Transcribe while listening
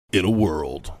In a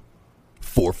world,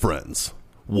 4 friends,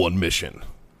 1 mission,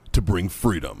 to bring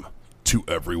freedom to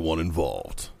everyone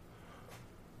involved.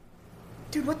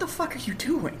 Dude, what the fuck are you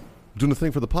doing? I'm doing a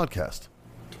thing for the podcast.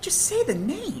 Just say the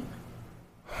name.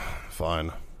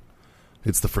 Fine.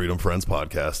 It's the Freedom Friends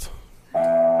Podcast.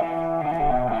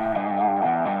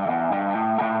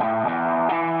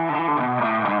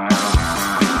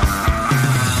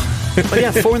 But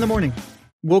yeah, 4 a.m.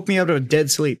 Woke me out of a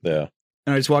dead sleep. Yeah.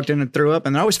 And I just walked in and threw up,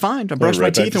 and I was fine. I brushed my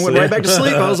right back teeth to and went sleep. right back to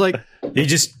sleep. I was like, You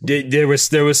just there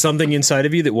was something inside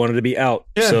of you that wanted to be out.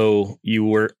 Yeah. So you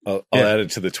were I'll Yeah. add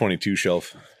it to the 22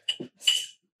 shelf.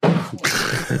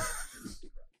 I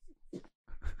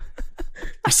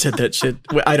said that shit.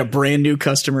 I had a brand new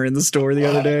customer in the store the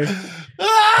other day.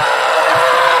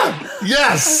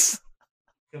 Yes!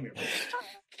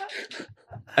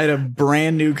 I had a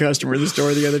brand new customer in the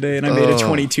store the other day, and I made a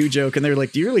 22 joke, and they were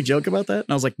like, "Do you really joke about that?" And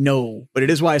I was like, "No, but it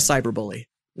is why I cyberbully."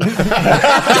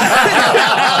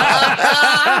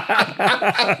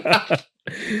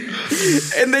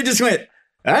 And they just went,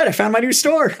 "All right, I found my new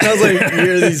store." And I was like,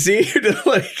 "You see,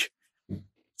 like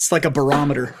it's like a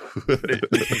barometer."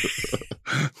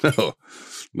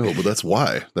 No, but that's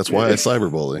why. That's why I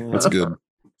cyberbully. That's good.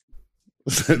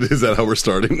 Is that how we're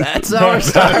starting? That's how we're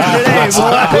starting today,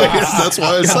 boy. That's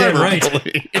why I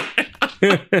cyberbully.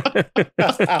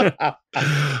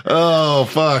 Oh,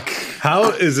 fuck. How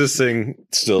is this thing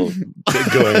still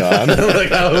going on? Like,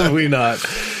 how have we not?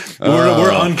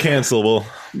 We're uncancelable.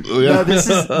 No,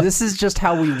 this is just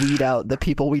how we weed out the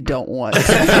people we don't want. Do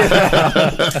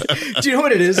you know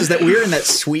what it is? Is that we're in that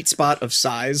sweet spot of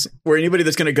size where anybody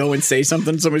that's going to go and say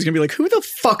something, somebody's going to be like, "Who the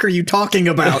fuck are you talking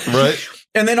about?" Right?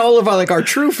 And then all of our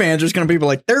true fans are just going to be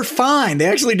like, "They're fine. They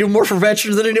actually do more for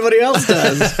veterans than anybody else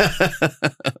does."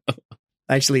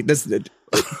 Actually, this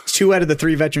 2 out of the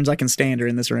 3 veterans I can stand are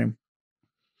in this room.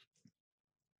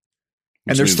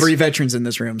 And there's 3 veterans in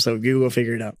this room, so you will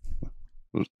figure it out.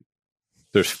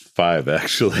 There's 5,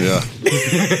 actually. Yeah.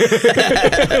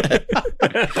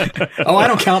 Oh, I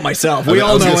don't count myself. We I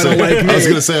all was know I gonna don't say- like me. I was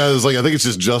going to say, I think it's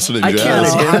just Justin and I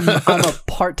Jazz. can't. I'm a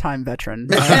part-time veteran.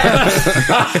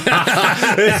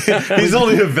 He's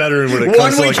only a veteran when it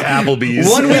comes to like Applebee's.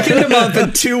 1 weekend a month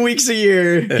and 2 weeks a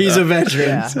year. He's a veteran.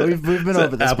 Yeah, we've been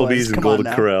over this. Applebee's boys. and Come Golden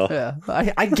on now. Corral. Yeah,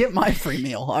 I get my free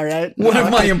meal. All right. One of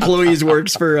my employees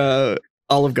works for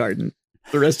Olive Garden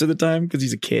the rest of the time because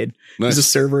he's a kid. Nice. He's a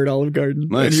server at Olive Garden.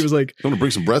 Nice. And he was like, I'm going to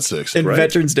bring some breadsticks. in Right.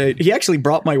 Veterans Day, he actually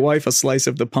brought my wife a slice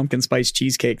of the pumpkin spice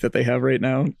cheesecake that they have right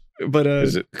now. But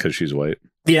Is it because she's white?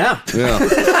 yeah. Yeah.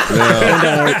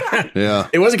 And, Yeah.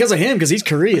 it wasn't because of him because he's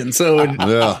Korean. So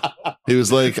Yeah. He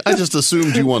was like, I just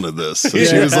assumed you wanted this. And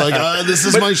she was like, this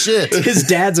is my shit. his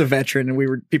dad's a veteran,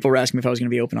 and people were asking me if I was going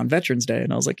to be open on Veterans Day,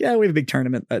 and I was like, "Yeah, we have a big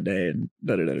tournament that day," and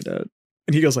da da da da.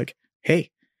 And he goes like, "Hey,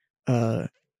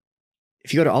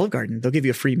 if you go to Olive Garden, they'll give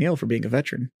you a free meal for being a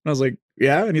veteran." And I was like,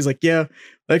 "Yeah," and he's like, "Yeah,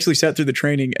 I actually sat through the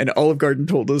training, and Olive Garden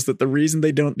told us that the reason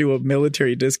they don't do a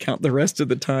military discount the rest of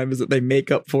the time is that they make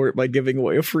up for it by giving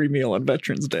away a free meal on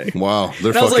Veterans Day." Wow.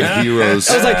 They're And I was fucking like- heroes.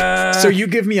 I was like, "So you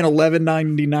give me an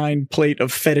 $11.99 plate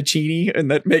of fettuccine, and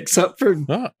that makes up for?"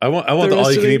 Oh, I want the rest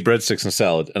all you of can the- eat breadsticks and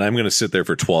salad, and I'm going to sit there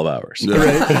for 12 hours.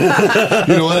 Yeah.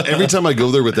 You know what? Every time I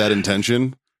go there with that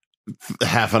intention,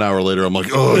 half an hour later, I'm like,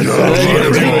 oh, God.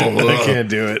 I can't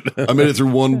do it. I made it through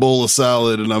 1 bowl of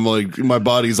salad, and I'm like, my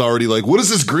body's already like, what is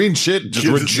this green shit? Just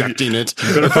rejecting it.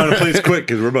 Better find a place quick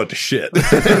because we're about to shit.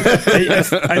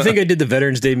 I think I did the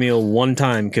Veterans Day meal one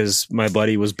time because my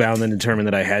buddy was bound and determined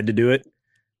that I had to do it.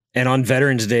 And on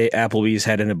Veterans Day, Applebee's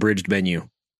had an abridged menu.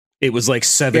 It was like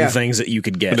 7 things that you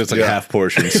could get. And it's like half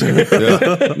portions.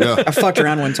 Yeah. I fucked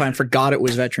around one time, forgot it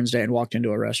was Veterans Day, and walked into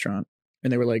a restaurant.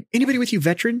 And they were like, "Anybody with you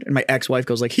veteran?" And my ex-wife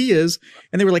goes like, "He is."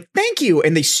 And they were like, "Thank you."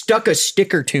 And they stuck a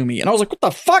sticker to me. And I was like, "What the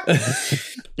fuck?"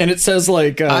 And it says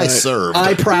like, I served.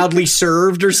 I proudly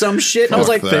served or some shit. And I was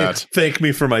Fuck like, that. Thank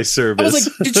me for my service. I was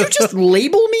like, "Did you just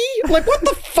label me? Like, what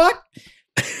the fuck?"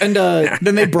 And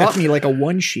then they brought me like a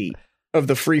 1 sheet of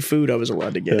the free food I was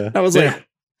allowed to get. Yeah. I was like,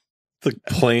 It's like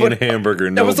plain But-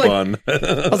 hamburger, no was like- bun.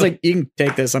 I was like, "You can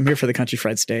take this. I'm here for the country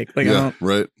fried steak." Like, I Yeah, don't,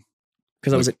 right.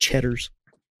 because I was at Cheddar's.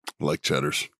 I like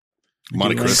Cheddars.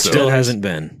 Monte Cristo. Still hasn't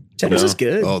been. Cheddar's No. is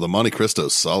good. Oh, the Monte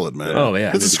Cristo's solid, man. Oh,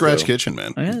 yeah. It's a scratch go. kitchen,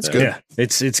 man. Oh, yeah, it's good. Yeah,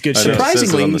 it's good I shit. know, it says it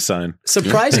Surprisingly- on the sign.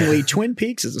 Surprisingly, Twin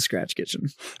Peaks is a scratch kitchen.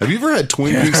 Have you ever had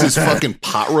Twin Peaks' fucking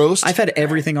pot roast? I've had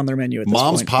everything on their menu at this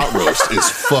Mom's point. pot roast is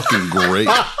fucking great.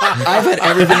 I've had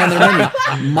everything on their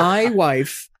menu. My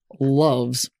wife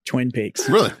loves Twin Peaks.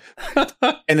 Really?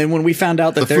 And then when we found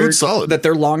out that The food's solid.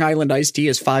 their Long Island iced tea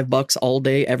is $5 all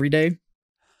day, every day,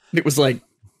 it was like,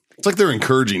 It's like they're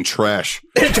encouraging trash.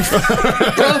 I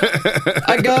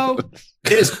go,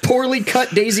 it is poorly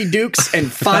cut Daisy Dukes and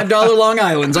 $5 Long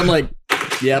Islands. I'm like,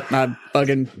 yep, I'm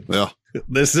fucking. Yeah.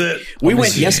 This is it. We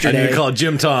went I need yesterday. to call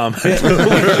Jim Tom.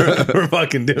 we're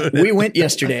fucking doing it. We went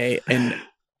yesterday, and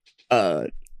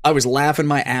I was laughing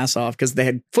my ass off because they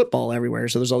had football everywhere.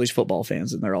 So there's all these football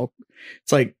fans, and they're all.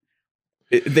 It's like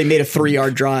they made a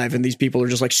 3-yard drive, and these people are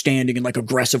just like standing and like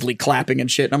aggressively clapping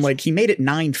and shit. And I'm like, he made it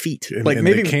 9 feet. And, Like and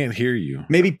maybe they can't hear you.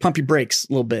 maybe pump your brakes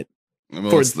a little bit.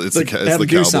 Well, it's like, the have them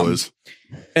do Cowboys.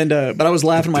 And but I was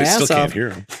laughing my They still ass can't off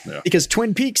hear him. because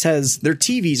Twin Peaks has their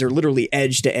TVs are literally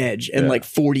edge to edge and like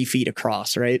 40 feet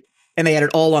across, right? And they had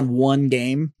it all on one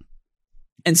game.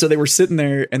 And so they were sitting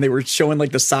there and they were showing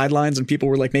like the sidelines and people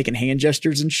were like making hand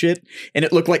gestures and shit. And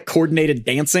it looked like coordinated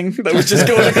dancing that was just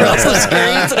going across the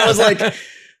screens. And I was like, look at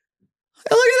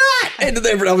that. And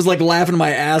I was like laughing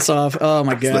my ass off. Oh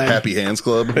my It's the God. Happy Hands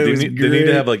Club. It They was need, they need great.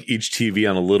 to have like each TV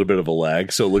on a little bit of a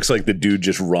lag, so it looks like the dude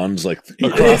just runs like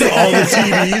across all the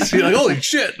TVs. You're like, holy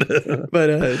shit!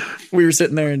 But we were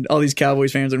sitting there and all these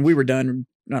Cowboys fans, and we were done,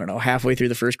 I don't know, halfway through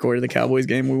the first quarter of the Cowboys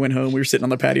game. We went home. We were sitting on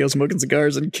the patio smoking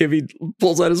cigars, and Kivy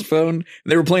pulls out his phone. And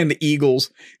they were playing the Eagles,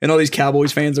 and all these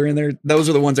Cowboys fans are in there. Those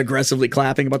are the ones aggressively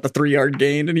clapping about the 3-yard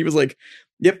gain. And he was like,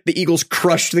 yep, the Eagles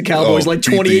crushed the Cowboys like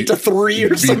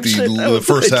 28-3 or some shit. The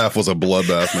first half was a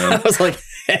bloodbath, I man. was like,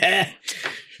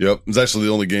 Yep. It was actually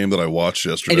the only game that I watched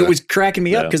yesterday. and it was cracking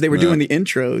me up Yeah. because they were doing the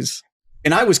intros,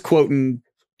 and I was quoting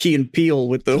Key and Peele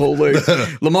with the whole like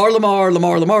Lamar,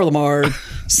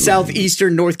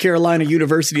 Southeastern North Carolina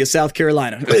University of South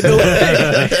Carolina. But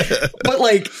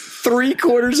like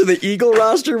 3/4 of the Eagle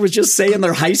roster was just saying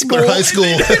their high school. Their high school.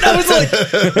 And I was like,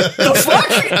 the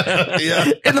fuck?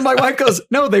 Yeah. And then my wife goes,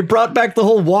 no, they brought back the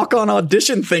whole walk-on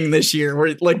audition thing this year,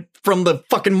 where like from the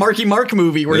fucking Marky Mark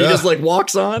movie where he Yeah. just like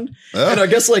walks on. Yeah. And I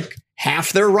guess like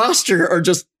half their roster are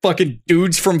just fucking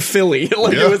dudes from Philly.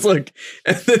 Like Yeah. it was like,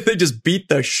 and then they just beat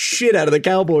the shit out of the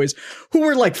Cowboys, who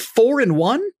were like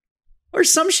 4-1 or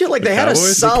some shit. Like they had a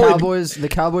Cowboys? solid. The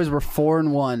Cowboys were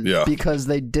 4-1 Yeah. because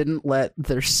they didn't let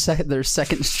their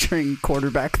second string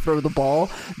quarterback throw the ball.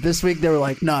 This week they were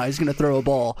like, nah, he's gonna throw a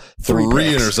ball. 3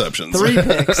 picks. interceptions. 3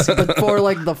 picks, but for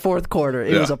like the fourth quarter,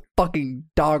 it Yeah. was a fucking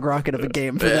dog rocket of a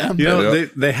game for them. You know, Yeah.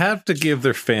 they have to give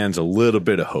their fans a little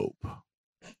bit of hope.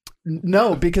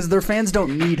 No, because their fans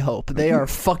don't need hope. They are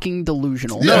fucking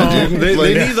delusional. Yeah, dude.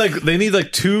 They need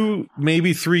like 2,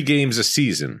 maybe 3 games a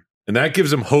season, and that gives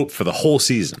them hope for the whole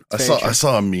season. I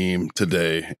saw a meme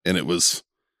today, and it was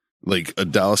like a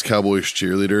Dallas Cowboys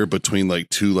cheerleader between like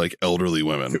 2 like elderly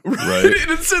women, right? And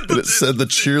it said And it said the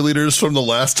cheerleaders from the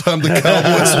last time the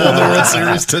Cowboys won the World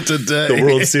Series to today. The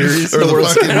World Series? Or The the World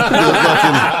fucking,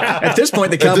 At this point,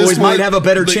 the At this Cowboys might point, have a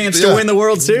better they- chance yeah. to win the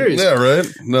World Series. yeah, right?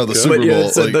 No, the Super But yeah, Bowl.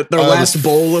 it said like, their I was last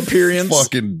bowl appearance.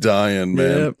 fucking dying,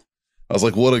 man. Yeah. I was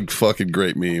like, what a fucking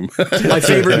great meme. My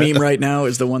favorite meme right now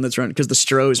is the one that's running because the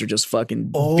Stros are just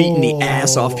fucking beating the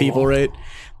ass off people, right?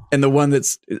 And the one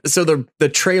that's so the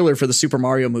trailer for the Super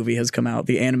Mario movie has come out,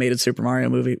 the animated Super Mario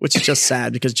movie, which is just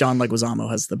sad because John Leguizamo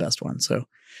has the best one. So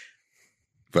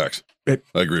Facts. It-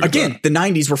 I agree with again, that. the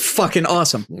 '90s were fucking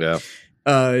awesome. Yeah.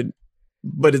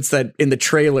 But it's that in the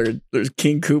trailer, there's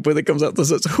King Koopa that comes out that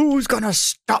says, "Who's gonna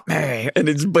stop me?" And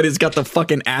it's got the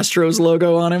fucking Astros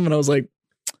logo on him, and I was like,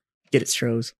 "Get it,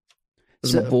 Stros.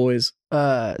 Those are my So- boys."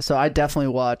 So I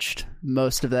definitely watched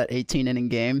most of that 18-inning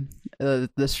game,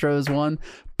 the Stros one,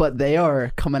 but they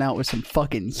are coming out with some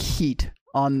fucking heat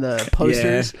on the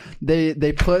posters.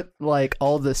 They put like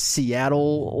all the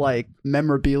Seattle like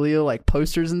memorabilia, like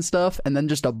posters and stuff, and then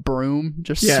just a broom.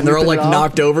 Just Yeah, and they're all sweeping like it off.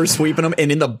 knocked over, sweeping them,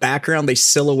 and in the background they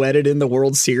silhouetted in the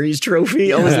World Series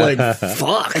trophy. I was like,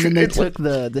 "Fuck!" And then they It's like-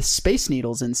 took the Space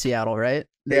Needles in Seattle, right?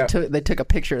 Yeah. They took a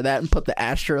picture of that and put the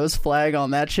Astros flag on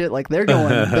that shit. Like they're going,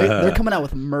 they're coming out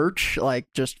with merch, like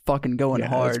just fucking going yeah,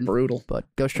 hard. it's brutal. But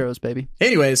go Stros, baby.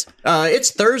 Anyways,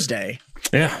 it's Thursday.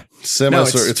 Yeah. No,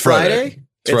 it's Friday.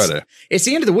 It's Friday. It's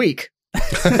the end of the week.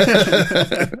 It's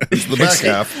the back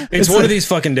half. It's one of these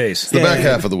fucking days. The back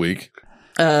half of the week.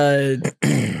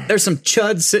 There's some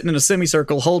chuds sitting in a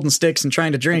semicircle holding sticks and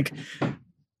trying to drink.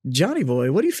 Johnny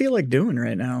boy, what do you feel like doing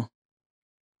right now?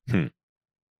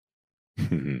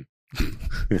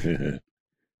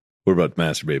 We're about to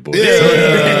masturbate, boys.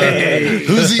 Yay!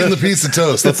 Who's eating the piece of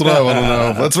toast? That's what I want to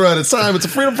know. That's right. It's time. It's a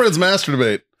Freedom Friends Master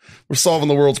Debate. We're solving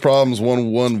the world's problems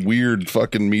one weird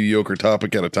fucking mediocre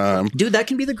topic at a time. Dude, that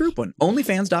can be the group one.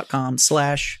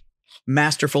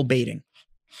 Onlyfans.com/masterful-baiting.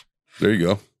 There you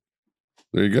go.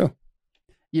 There you go.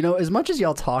 You know, as much as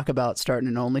y'all talk about starting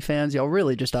an OnlyFans, y'all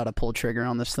really just ought to pull trigger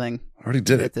on this thing I already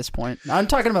did at it. this point. I'm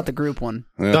talking about the group one.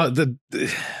 Yeah.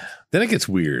 then it gets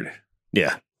weird.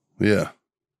 Yeah. Yeah.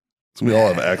 So we all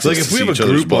have access. Like if to we see have each a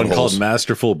other's group one called buttholes.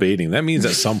 Masterful Baiting, that means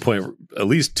at some point at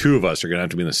least two of us are gonna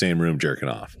have to be in the same room jerking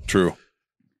off. True.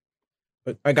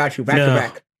 I got you back No. to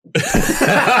back.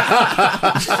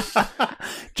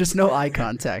 Just no eye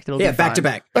contact. It'll Yeah, be back fine. to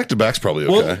back. Back to back's probably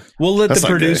okay. We'll let That's the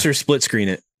not gay. producer split screen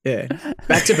it. Yeah,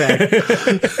 back to back.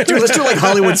 Dude, let's do like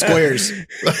Hollywood Squares.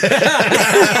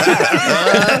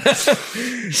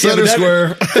 Center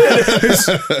square.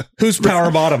 Who's power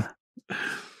bottom?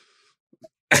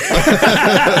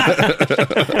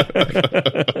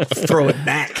 Throw it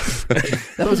back.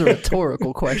 That was a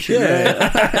rhetorical question.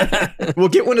 right? We'll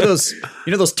get one of those,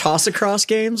 those toss across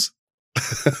games.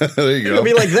 There you It'll go.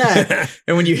 be like that,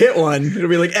 and when you hit one, it'll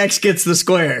be like X gets the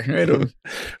square. Right?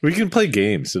 We can play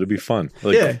games. It'll be fun.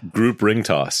 Like Yeah. group ring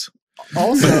toss.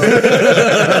 Also,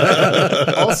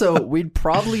 we'd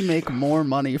probably make more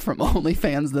money from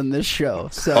OnlyFans than this show.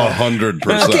 So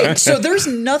 100%. Okay, so there's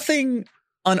nothing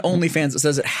on OnlyFans that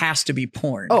says it has to be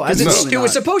porn. Oh, 'Cause absolutely it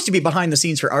was not. supposed to be behind the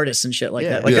scenes for artists and shit like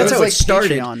that. Like Yeah. that's It's how it like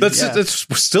started. Patreon. That's Yeah. that's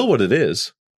still what it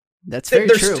is. That's very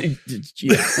There's- true.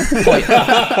 yeah.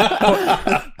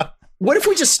 What if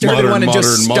we just started one and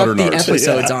just stuck modern the art.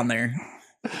 episodes on there?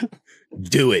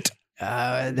 Do it.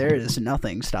 There is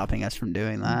nothing stopping us from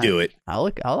doing that. Do it. I'll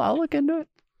look into it.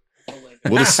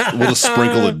 We'll just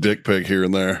sprinkle a dick pic here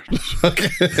and there. Okay.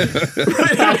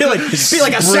 be like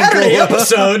a Saturday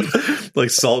episode.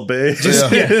 Like Salt Bay.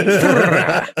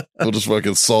 Yeah. We'll just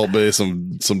fucking Salt Bay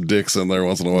some dicks in there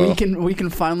once in a while. We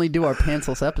can finally do our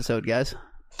pantsless episode, guys.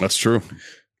 That's true.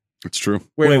 It's true.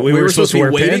 Wait, we were supposed to be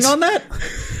wear waiting pants? on that?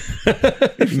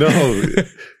 No.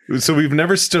 So we've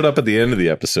never stood up at the end of the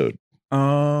episode.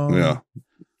 Yeah.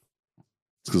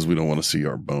 It's because we don't want to see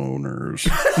our boners.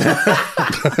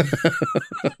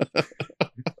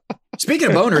 Speaking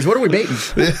of boners, what are we baiting?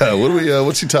 Yeah.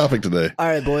 What's your topic today? All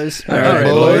right, boys. All right,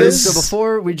 boys. So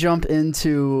before we jump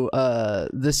into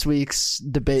this week's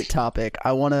debate topic,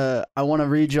 I wanna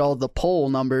read y'all the poll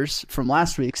numbers from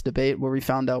last week's debate where we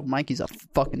found out Mikey's a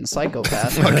fucking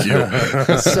psychopath. Fuck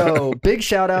you. So big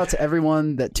shout out to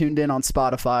everyone that tuned in on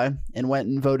Spotify and went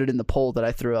and voted in the poll that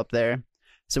I threw up there.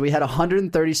 So we had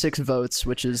 136 votes,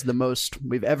 which is the most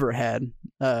we've ever had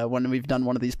when we've done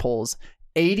one of these polls.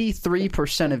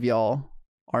 83% of y'all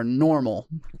are normal,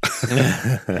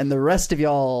 and the rest of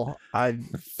y'all, I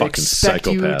Fucking expect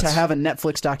you psychopaths. to have a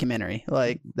Netflix documentary.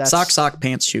 Like that's Sock,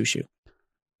 pants, shoe.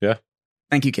 Yeah.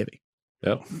 Thank you, Kibby.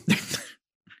 Yep.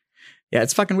 Yeah,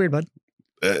 it's fucking weird, bud.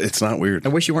 It's not weird. I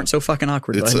wish you weren't so fucking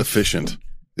awkward. It's bud. efficient.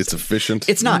 It's efficient.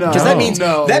 It's not, No. because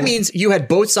No. that means you had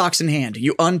both socks in hand.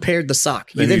 You unpaired the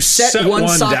sock. You Then then you set set one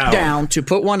one sock down. down to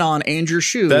put one on and your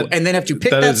shoe, That- and then have to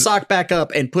pick that that is- sock back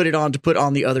up and put it on to put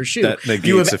on the other shoe. That negates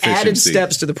You have added efficiency.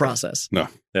 steps to the process. No.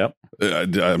 Yep.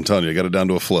 I'm telling you, I got it down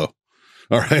to a flow.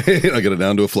 All right. I got it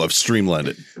down to a flow. I've streamlined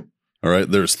it. All right.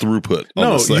 There's throughput. On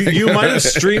No, this thing. you might have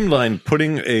streamlined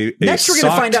putting a Next, we're going to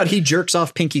sock- find out he jerks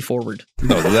off pinky forward.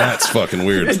 No, that's fucking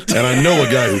weird. And I know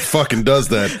a guy who fucking does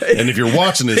that. And if you're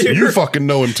watching this, you fucking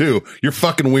know him too. You're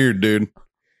fucking weird, dude.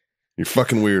 You're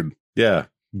fucking weird. Yeah.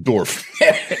 Dwarf.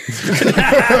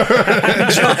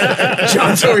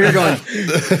 John's over here going,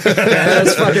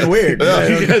 that's fucking weird.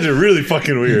 You guys are really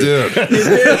fucking weird. Dude.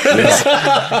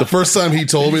 Yeah. The first time he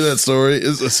told me that story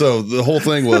is so the whole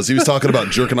thing was he was talking about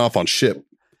jerking off on ship.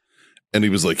 And he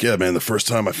was like, yeah, man, the first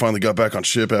time I finally got back on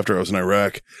ship after I was in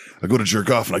Iraq, I go to jerk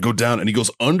off and I go down and he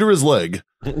goes under his leg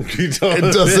and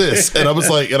does this. And I was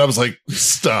like,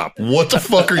 stop. What the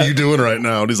fuck are you doing right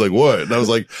now? And he's like, what? And I was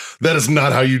like, that is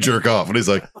not how you jerk off. And he's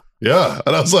like, yeah.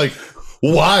 And I was like,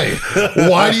 why?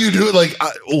 Why do you do it? Like,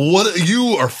 what?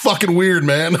 You are fucking weird,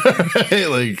 man.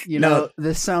 Like, You know,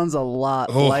 this sounds a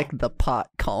lot Oh. like the pot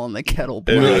calling the kettle It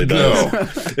black. really does. no.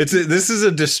 This is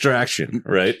a distraction,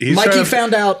 right? He's Mikey trying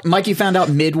to- found out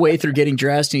midway through getting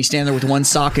dressed, and he's standing there with one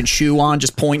sock and shoe on,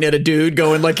 just pointing at a dude,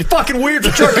 going like, "You're fucking weird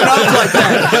for jerking off like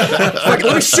that. Fucking,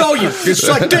 let me show you. It's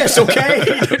like this, okay?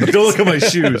 Don't look at my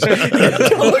shoes.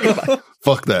 Look at my,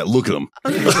 Fuck that. Look at him.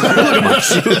 look at my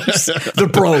shoes. They're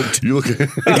brogued. You look at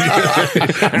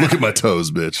look at my toes,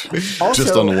 bitch. Also,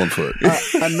 Just on the 1 foot.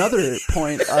 Another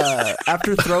point,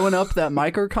 after throwing up that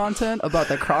micro content about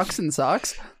the Crocs and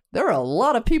socks, there are a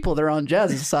lot of people that are on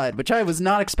Jazz's side, which I was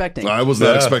not expecting. I was not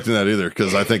Yeah. expecting that either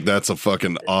because I think that's a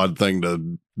fucking odd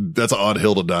thing that's an odd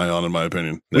hill to die on, in my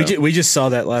opinion. We just saw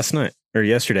that last night or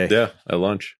yesterday. Yeah, at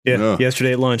lunch. Yeah.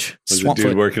 Yesterday at lunch. There's a Swamp dude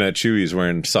foot. working at Chewy's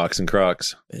wearing socks and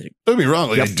Crocs. Don't get me wrong.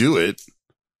 Like, I do it.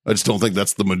 I just don't think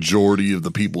that's the majority of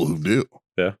the people who do.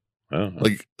 Oh.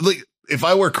 Like if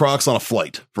I wear Crocs on a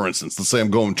flight, for instance, let's say I'm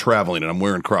going traveling and I'm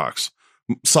wearing Crocs.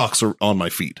 socks are on my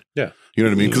feet. Yeah. You know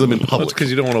what I mean? Because I'm in public. Because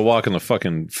you don't want to walk on the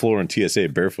fucking floor in TSA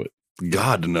barefoot.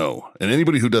 God, no. And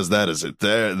anybody who does that is it.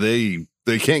 They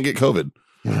can't get COVID.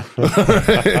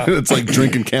 It's like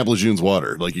drinking Camp Lejeune's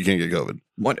water. Like you can't get COVID.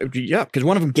 Yeah, because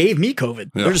one of them gave me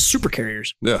COVID. Yeah. They're just super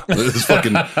carriers. Yeah. It's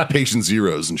fucking patient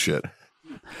zeros and shit.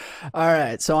 All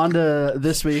right, so on to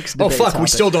this week's Oh debate fuck, we topic.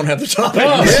 still don't have the topic.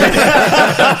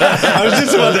 I was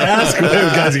just about to ask,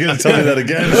 guys, you're going to tell me that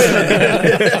again.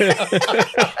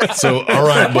 So, all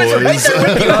right, I was right boys. there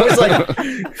with you. I was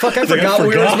like, fuck, I forgot what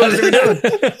we were supposed to be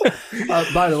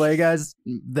doing. By the way, guys,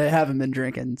 they haven't been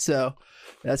drinking, so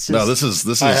that's just No, this is.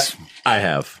 I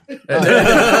have.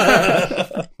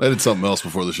 I did something else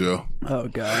before the show. Oh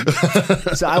god.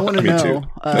 So I want to Me know,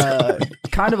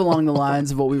 kind of along the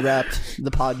lines of what we wrapped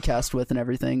the podcast with and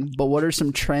everything, but what are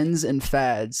some trends and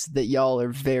fads that y'all are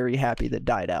very happy that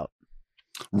died out?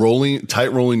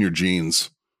 Tight rolling your jeans.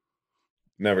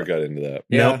 Never got into that.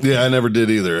 Yeah. Yeah, I never did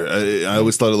either. I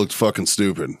always thought it looked fucking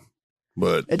stupid.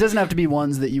 But It doesn't have to be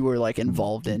ones that you were like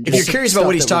involved in. If you're Just curious about stuff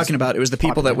what he's that was talking about, it was the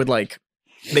people that popular. would like,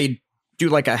 they'd do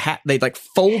like a hat, they'd like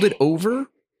fold it over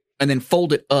and then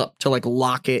fold it up to like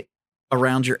lock it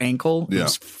around your ankle. It Yeah.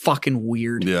 was fucking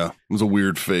weird. yeah, it was a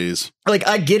weird phase. Like,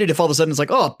 I get it if all of a sudden it's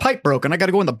like, oh, a pipe broke and I got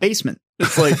to go in the basement.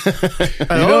 It's like,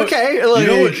 know- okay. You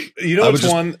know what? Like, You know I would what's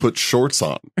just one? put shorts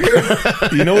on.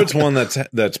 You know what's one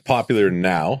that's popular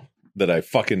now that I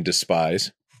fucking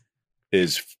despise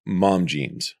is mom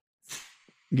jeans.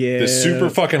 yeah. The super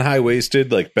fucking high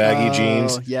waisted, like baggy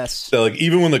jeans. Yes. That like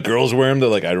even when the girls wear them, they're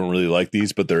like, I don't really like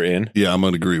these, but they're in. Yeah, I'm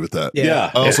gonna agree with that.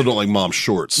 Yeah. I also don't like mom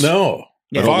shorts. No.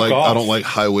 I don't Fuck like. off. I don't like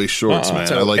high waist shorts, man.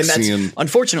 So- I like and that's- seeing.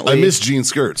 Unfortunately, I miss jean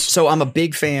skirts. So I'm a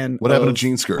big fan. What happened to of-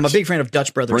 jean skirts? I'm a big fan of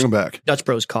Dutch Brothers. Bring them back. Dutch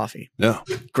Bros Coffee. Yeah,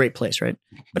 Great place, right?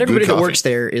 But everybody that coffee. works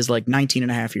there is like 19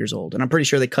 and a half years old. And I'm pretty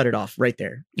sure they cut it off right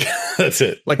there. That's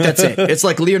it. Like, that's it. It's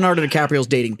like Leonardo DiCaprio's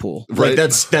dating pool. Like, Right.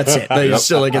 that's it. They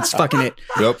still like, it's fucking it.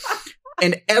 yep.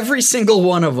 And every single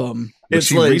one of them, Which it's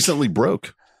he like, recently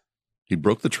broke. He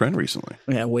broke the trend recently.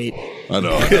 yeah, wait. I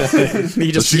know.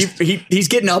 He just, he's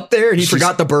getting up there and he She's-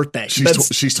 forgot the birthday.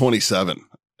 She's 27,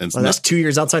 and it's Well, that's not, 2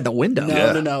 years outside the window. No,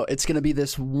 Yeah. no. It's going to be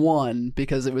this one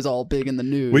because it was all big in the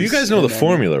news. Well, you guys know and the then-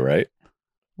 formula, right?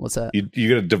 What's that? You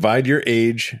got to divide your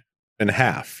age in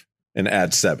half and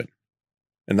add 7.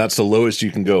 And that's the lowest you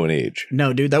can go in age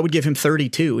No, dude, that would give him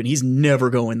 32 and he's never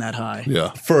going that high.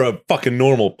 yeah. for a fucking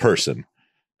normal person.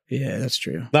 Yeah, that's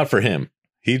true. Not for him.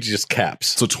 He just caps.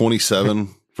 So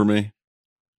 27 for me.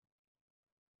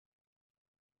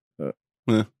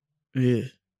 Yeah.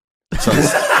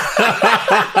 Sounds,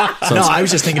 No, I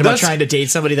was just thinking about That's- trying to date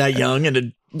somebody that young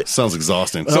and sounds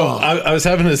exhausting. So Oh. I was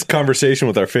having this conversation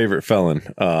with our favorite felon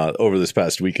over this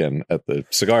past weekend at the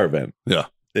cigar event. Yeah.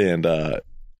 And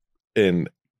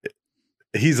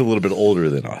he's a little bit older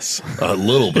than us. A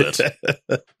little bit.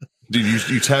 Dude,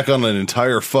 you tack on an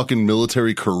entire fucking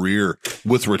military career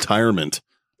with retirement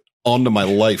onto my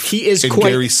life. he is and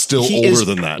quite Gary's still he older is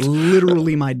than that.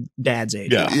 Literally my dad's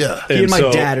age. Yeah. Yeah. He and my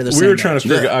dad are the We same were trying to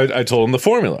age. figure. I told him the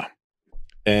formula,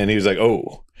 and he was like,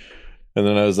 "Oh," and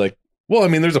then I was like, "Well, I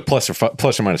mean, there's a plus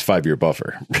or minus 5-year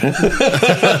buffer."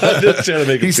 Just trying to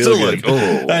make He's him feel still good.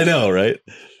 like, oh. I know, right?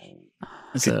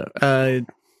 So,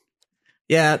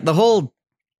 yeah, the whole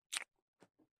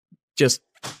just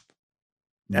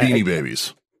Beanie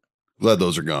Babies. Glad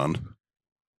those are gone.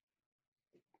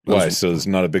 Why? Those- So there's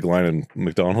not a big line in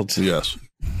McDonald's. Yes.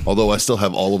 Although I still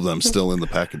have all of them still in the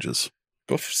packages.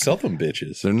 Go sell them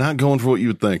bitches. They're not going for what you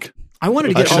would think. I wanted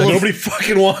to get all of, Nobody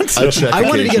fucking wants I them. check I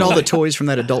wanted to get all the occasionally. toys from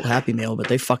that adult Happy Meal, but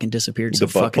they fucking disappeared so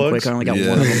The butt fucking plugs? quick. I only got Yeah.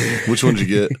 one of them. Which one did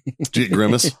you get? Did you get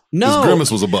Grimace? 'Cause No. Grimace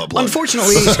was a butt plug.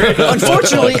 Unfortunately,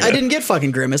 I didn't get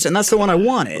fucking Grimace, and that's the one I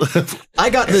wanted.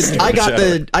 I got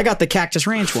the Cactus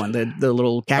Ranch one, the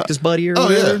little cactus buddy or Oh,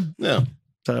 whatever. yeah. Yeah.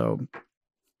 So,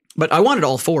 but I wanted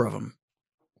all 4 of them.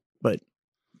 But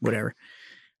whatever.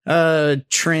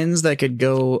 Trends that could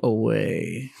go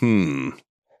away.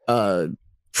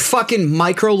 Fucking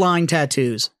microline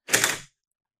tattoos.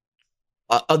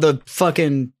 The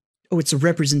fucking it's a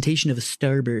representation of a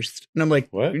starburst, and I'm like,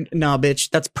 What? Nah, bitch,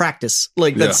 that's practice.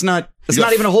 Like Yeah. that's not. It's You got-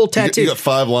 not even a whole You tattoo. got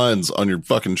 5 lines on your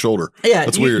fucking shoulder. Yeah,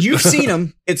 That's weird. You've seen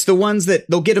them. It's the ones that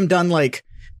they'll get them done like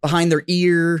behind their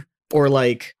ear or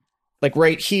like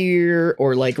right here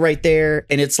or like right there,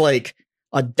 and it's like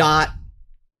a dot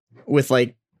with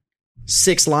like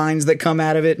 6 lines that come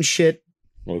out of it and shit.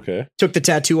 Okay. Took the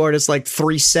tattoo artist like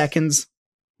 3 seconds.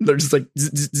 They're just like, zzz,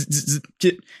 zzz, zzz, zzz,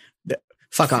 zzz.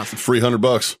 Fuck off. Free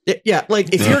 $100. Yeah,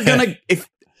 like if you're gonna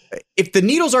if the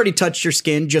needle's already touched your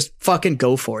skin, just fucking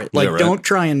go for it. Like, Yeah, right. don't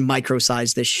try and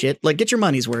microsize this shit. Like, get your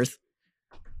money's worth.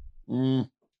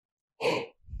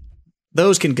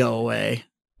 Those can go away.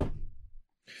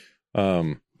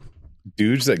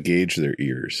 Dudes that gauge their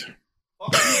ears.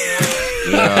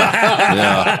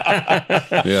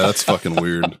 Yeah, that's fucking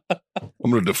weird.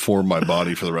 I'm gonna deform my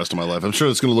body for the rest of my life. I'm sure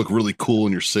it's gonna look really cool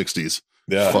in your 60s.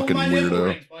 Yeah. Fucking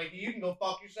weirdo. You can go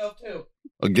fuck yourself too.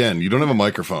 Again, you don't have a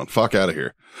microphone. Fuck out of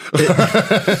here.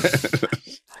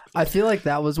 I feel like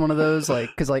that was one of those, like,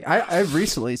 because like I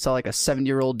recently saw like a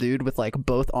 70-year-old dude with like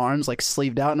both arms like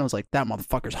sleeved out, and I was like, that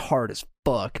motherfucker's hard as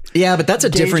fuck. Yeah, but that's a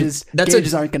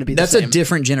Gauges aren't going to be. That's the a same.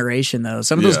 different generation though.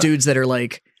 Some of those dudes that are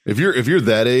like, If you're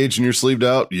that age and you're sleeved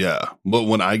out, yeah. But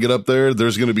when I get up there,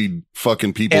 there's gonna be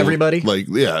fucking people. Everybody? like,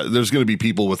 yeah, there's gonna be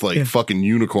people with like Yeah. fucking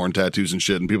unicorn tattoos and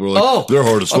shit, and people are like, Oh, they're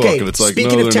hard as fuck. okay. And it's like,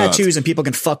 Speaking no, of they're tattoos and people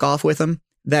can fuck off with them,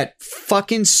 that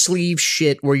fucking sleeve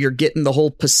shit where you're getting the whole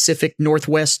Pacific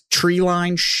Northwest tree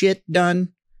line shit done.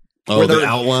 not. Oh, where the they're-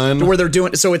 outline. Where they're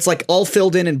doing so it's like all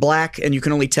filled in black, and you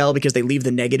can only tell because they leave the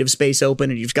negative space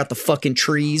open, and you've got the fucking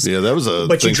trees. Yeah, that was a.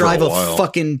 But you thing for drive a while.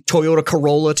 fucking Toyota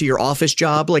Corolla to your office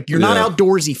job. Like you're not Yeah.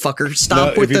 outdoorsy, fucker.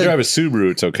 Stop No, with if you the drive a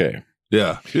Subaru, it's okay.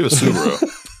 Yeah, you have a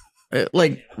Subaru.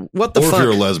 like what the Or fuck. if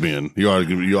you're a lesbian,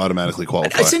 you automatically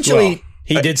qualify. Essentially, Well,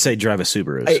 he did say drive a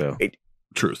Subaru, so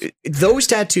Truth. those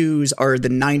tattoos are the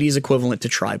 90s equivalent to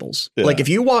tribals. Yeah. Like if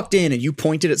you walked in and you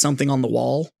pointed at something on the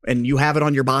wall and you have it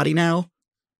on your body now,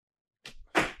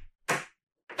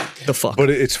 the fuck. but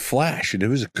it's Flash, and it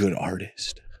was a good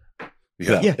artist.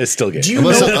 Yeah. It's still gay. Do you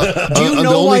Unless, know- do you the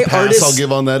know only why pass artists- I'll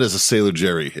give on that is a Sailor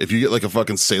Jerry. If you get like a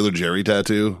fucking Sailor Jerry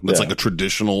tattoo, that's Yeah. like a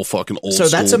traditional fucking old So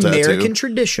that's school American tattoo.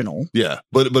 traditional. Yeah,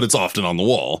 but it's often on the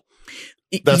wall.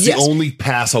 That's Yes. the only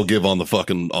pass I'll give on the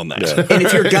fucking on that. Yeah. And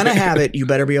if you're gonna have it, you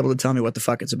better be able to tell me what the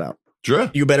fuck it's about. Sure.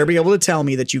 You better be able to tell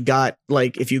me that you got,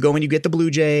 like, if you go and you get the Blue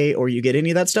Jay or you get any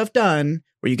of that stuff done,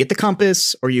 or you get the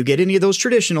compass or you get any of those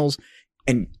traditionals,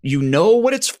 and you know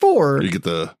what it's for. You get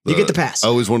the You get the pass. I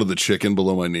always wanted the chicken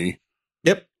below my knee.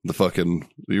 Yep. The fucking.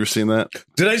 You ever seen that?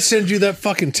 Did I send you that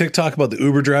fucking TikTok about the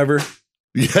Uber driver?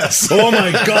 Yes. Oh my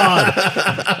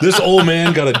god! This old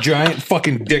man got a giant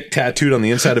fucking dick tattooed on the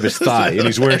inside of his thigh, and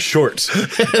he's wearing shorts.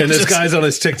 And this guy's on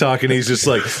his TikTok, and he's just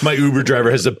like, "My Uber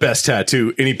driver has the best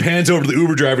tattoo." And he pans over to the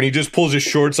Uber driver, and he just pulls his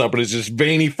shorts up, and it's just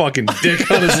veiny fucking dick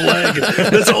on his leg.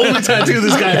 That's the only tattoo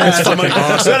this guy has. I'm like,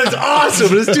 that is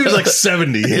awesome. This dude's like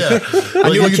 70. Yeah.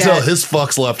 Like you knew a can cat- tell his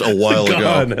fucks left a while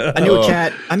Gone. ago. I knew Oh. a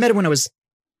cat. I met him when I was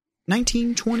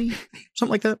 19, 20, something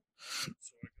like that.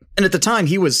 And at the time,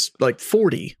 he was like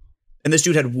 40. And this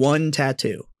dude had one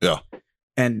tattoo. Yeah.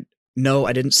 And no,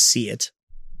 I didn't see it.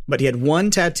 But he had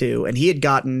one tattoo, and he had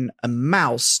gotten a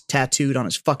mouse tattooed on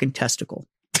his fucking testicle.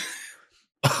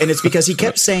 And it's because he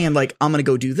kept saying, like, I'm going to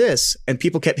go do this. And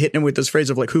people kept hitting him with this phrase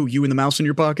of, like, who? You and the mouse in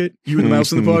your pocket? You and the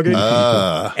mouse in the pocket?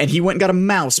 Ah. And he went and got a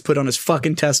mouse put on his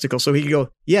fucking testicle so he could go,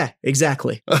 yeah,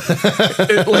 exactly.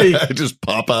 Just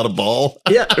pop out a ball.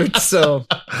 Yeah. So,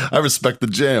 I respect the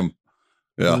jam.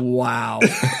 Yeah. wow.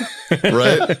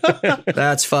 Right.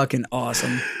 That's fucking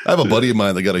awesome. I have a buddy of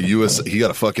mine that got he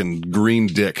got a fucking green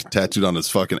dick tattooed on his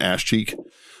fucking ass cheek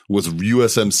with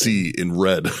USMC in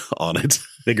red on it.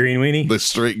 The green weenie. The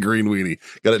straight green weenie.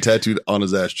 Got it tattooed on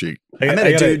his ass cheek. I met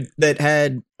a dude that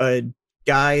had a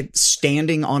guy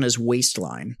standing on his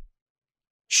waistline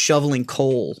shoveling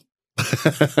coal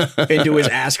into his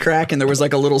ass crack, and there was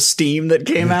like a little steam that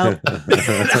came out.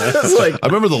 I was like, I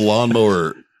remember the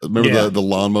lawnmower. Remember Yeah. the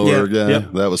lawnmower guy?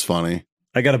 Yep. That was funny.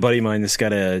 I got a buddy of mine that's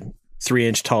got a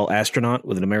 3-inch tall astronaut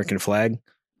with an American flag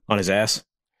on his ass.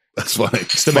 That's funny.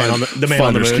 It's the man on the man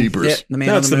on the Finders moon. keepers. yeah, the man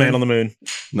No, on it's the the man moon. on the moon.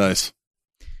 Nice.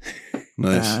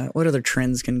 Nice. What other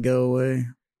trends can go away?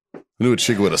 I knew a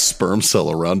chick who had a sperm cell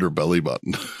around her belly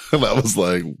button. That was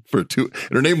like for two.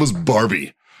 And her name was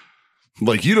Barbie.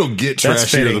 Like, you don't get That's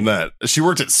trashier fitting. than that. She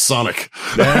worked at Sonic.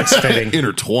 That's fitting. In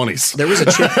her 20s. There was a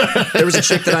chick. There was a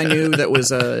chick that I knew that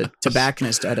was a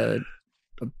tobacconist at a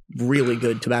really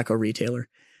good tobacco retailer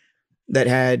that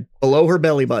had below her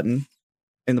belly button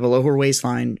and below her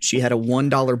waistline, she had a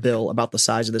 $1 bill about the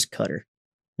size of this cutter,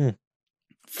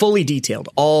 fully detailed,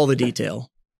 all the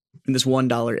detail in this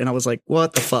 $1. And I was like,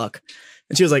 "What the fuck?"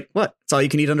 And she was like, "What? It's all you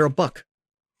can eat under a buck."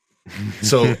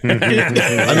 So I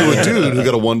knew a dude who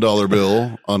got a $1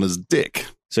 bill on his dick.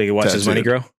 So you can watch his money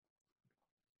grow.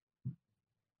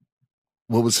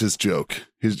 What was his joke?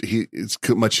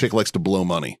 My chick likes to blow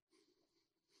money.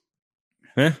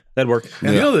 That'd work.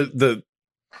 Yeah. You know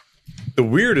the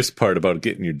weirdest part about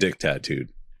getting your dick tattooed?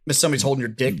 If somebody's holding your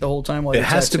dick the whole time while It you're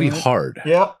has to be tattooing it. hard.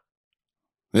 Yep.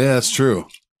 Yeah, that's true.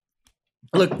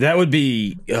 Look, That would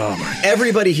be. Oh my.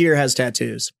 everybody here has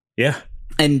tattoos, Yeah.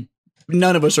 and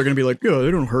none of us are going to be like, "Yeah,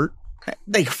 they don't hurt."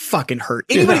 They fucking hurt.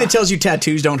 Anybody that tells you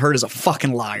tattoos don't hurt is a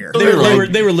fucking liar.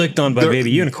 They were licked on by baby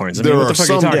unicorns. I mean, what the fuck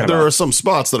are you talking about? There are some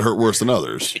spots that hurt worse than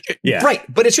others. Yeah. Right,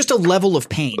 but it's just a level of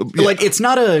pain. Yeah. Like it's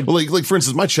not a Like for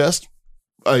instance, my chest,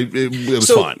 it was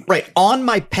fine. Right on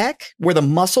my pec where the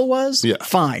muscle was, Yeah.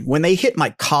 fine. When they hit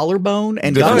my collarbone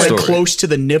and got Different like story. close to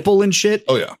the nipple and shit,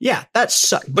 Oh yeah. yeah, that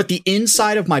sucked. But the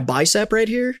inside of my bicep right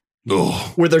here,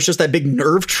 Oh where there's just that big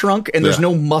nerve trunk and there's Yeah.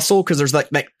 no muscle because there's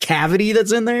that cavity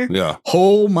that's in there. yeah,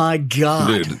 Oh my god,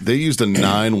 dude. They used a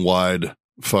 9 wide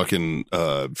fucking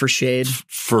for shade.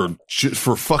 for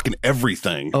fucking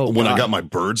everything. Oh, when I God. got my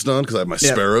birds done because I had my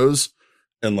Yeah. sparrows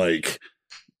and like.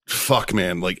 Fuck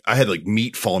man, like I had like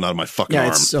meat falling out of my fucking Yeah,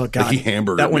 arm. it's so God. Like, he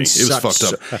hamburgered That one me. It was sucked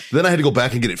fucked up. Then I had to go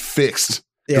back and get it fixed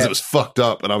because Yeah. it was fucked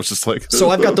up, and I was just like,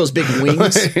 So I've got those big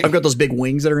wings. I've got those big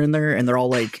wings that are in there, and they're all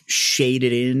like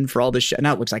shaded in for all this shit.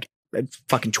 Now it looks like I'm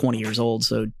fucking 20 years old,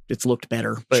 so it's looked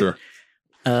better. But sure.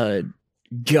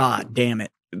 God damn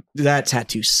it, that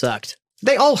tattoo sucked.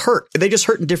 They all hurt. They just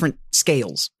hurt in different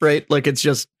scales, right? Like it's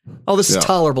just, oh, this Yeah. is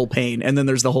tolerable pain, and then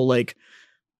there's the whole like,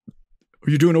 are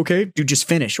you doing okay? Dude, just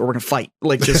finish, or we're gonna fight.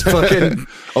 Like just fucking.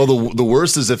 Oh, the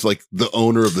worst is if like the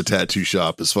owner of the tattoo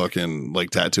shop is fucking like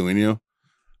tattooing you.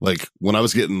 Like when I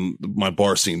was getting my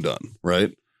bar scene done,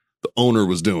 right? The owner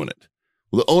was doing it.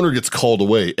 Well, the owner gets called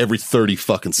away every 30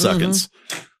 fucking seconds.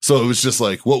 So it was just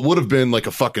like what would have been like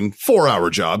a fucking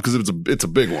 4-hour job because it's a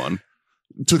big one.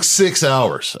 It took 6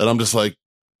 hours, and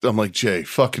I'm like, Jay,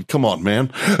 fucking come on,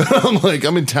 man. I'm like,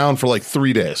 I'm in town for like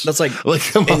 3 days. That's like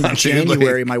come in on, dude.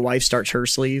 January. Like, My wife starts her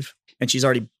sleeve, and she's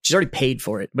already paid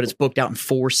for it, but it's booked out in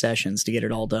 4 sessions to get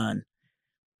it all done.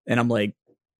 And I'm like,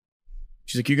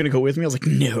 she's like, you gonna go with me? I was like,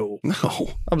 no. no,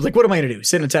 I was like, what am I gonna do?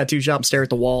 Sit in a tattoo shop and stare at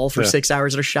the wall for Yeah. 6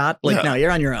 hours at a shot? Like, Yeah. no,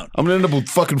 you're on your own. I'm gonna end up with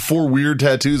fucking 4 weird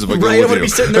tattoos if I go Right? I'm with gonna you. be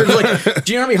sitting there like,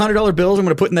 do you know how many $100 bills I'm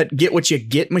gonna put in that get what you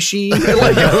get machine?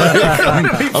 Like,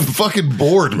 I'm fucking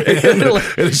bored, man. And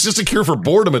it's just a cure for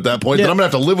boredom at that point. Yeah. Then I'm gonna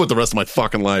have to live with the rest of my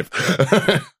fucking life.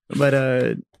 but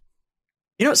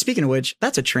you know, speaking of which,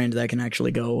 that's a trend that can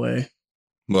actually go away.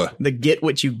 What? The get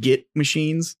what you get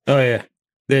machines. Oh yeah.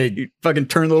 You fucking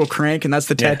turn the little crank and that's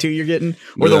the Yeah. tattoo you're getting,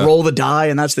 or Yeah. the roll the die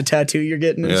and that's the tattoo you're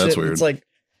getting. And Yeah, that's shit. weird. It's like,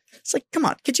 come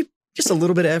on, could you just a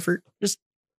little bit of effort? Just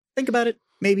think about it,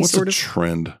 maybe What's sort a of.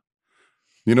 trend?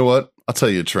 You know what? I'll tell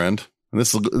you a trend. And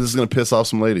this is gonna piss off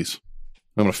some ladies.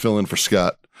 I'm gonna fill in for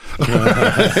Scott.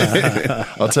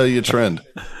 I'll tell you a trend.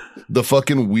 The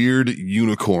fucking weird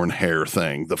unicorn hair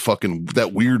thing.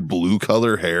 That weird blue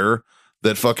color hair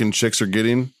that fucking chicks are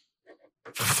getting.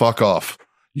 Fuck off.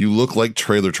 You look like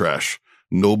trailer trash.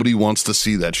 Nobody wants to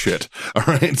see that shit. All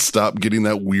right. Stop getting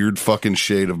that weird fucking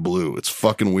shade of blue. It's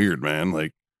fucking weird, man.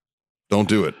 Like, don't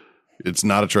do it. It's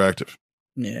not attractive.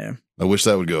 Yeah, I wish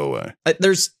that would go away.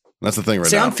 there's. That's the thing right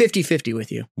See, now. I'm 50-50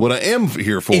 with you. What I am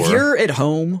here for. If you're at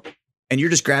home and you're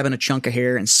just grabbing a chunk of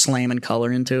hair and slamming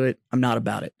color into it, I'm not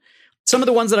about it. Some of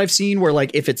the ones that I've seen where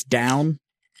like if it's down,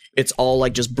 it's all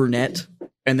like just brunette.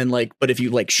 And then like, but if you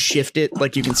like shift it,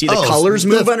 like you can see the Oh, colors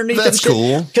move that- underneath. that's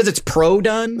cool. Because it's pro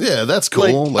done. Yeah, that's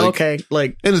cool. Like, okay.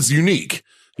 Like, and it's unique.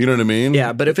 You know what I mean?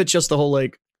 yeah. But if it's just the whole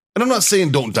like, And I'm not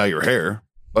saying don't dye your hair.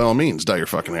 By all means, dye your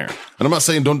fucking hair. And I'm not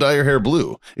saying don't dye your hair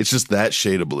blue. It's just that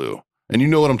shade of blue. And you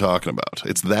know what I'm talking about.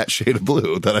 It's that shade of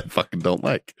blue that I fucking don't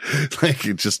like. Like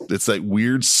it's that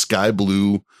weird sky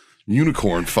blue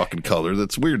unicorn fucking color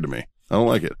that's weird to me. I don't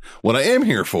like it. What I am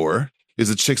here for is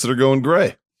the chicks that are going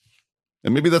gray.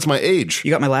 And maybe that's my age.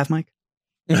 you got my laugh mic?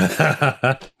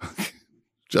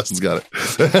 Justin's got it.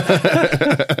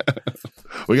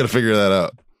 We got to figure that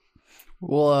out.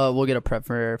 We'll get a prep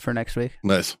for next week.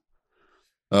 Nice.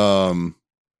 Well,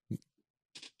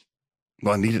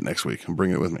 I need it next week. I'm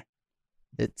bringing it with me.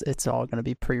 It's all gonna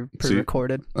be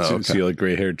pre-recorded. Oh, So, okay. so you like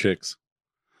gray haired chicks?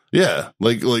 Yeah,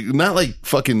 like not like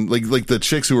fucking like the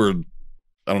chicks who are,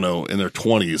 I don't know, in their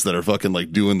 20s that are fucking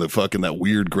like doing the fucking that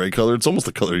weird gray color. It's almost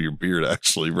the color of your beard,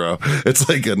 actually, bro. It's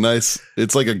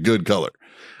like a good color.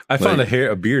 I found Like-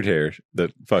 a beard hair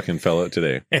that fucking fell out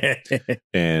today,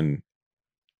 and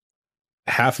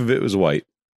half of it was white,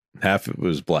 half of it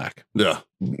was black, Yeah.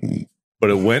 but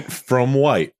it went from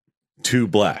white to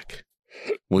black.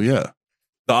 Well, yeah.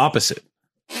 The opposite.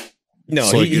 No,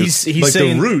 So, like, he's like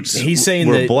saying the roots. He's saying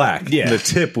were that black. Yeah. The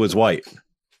tip was white.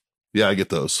 Yeah, I get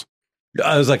those.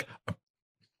 I was like,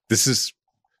 this is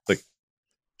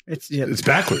It's it's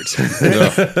backwards.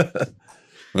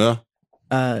 Yeah.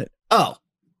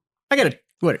 I got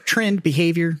a trend,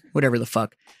 behavior, whatever the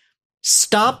fuck.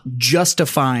 Stop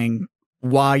justifying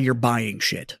why you're buying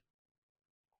shit.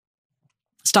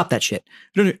 Stop that shit.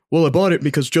 Well, I bought it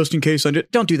because just in case I did.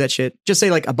 Don't do that shit. Just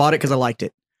say like I bought it because I liked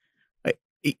it.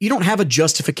 you don't have a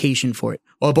justification for it.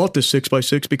 Well, I bought this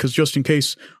 6x6 because just in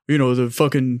case, the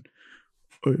fucking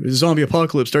zombie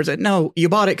apocalypse starts. No, you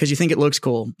bought it because you think it looks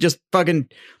cool. Just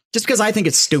because I think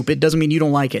it's stupid doesn't mean you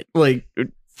don't like it. Like,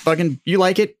 fucking, you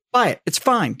like it, buy it. It's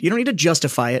fine. You don't need to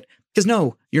justify it because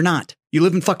no, you're not. You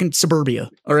live in fucking suburbia.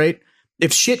 All right.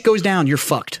 If shit goes down, you're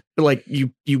fucked. Like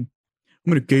I'm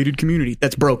in a gated community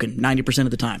that's broken 90%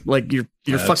 of the time. Like you're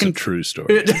That's fucking a true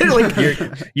story.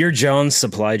 like, Your Jones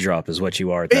supply drop is what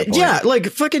you are at that point. yeah, like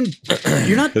fucking,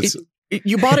 you're not.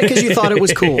 You bought it because you thought it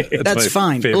was cool. That's my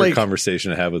fine. Favorite Like,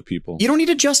 conversation to have with people. you don't need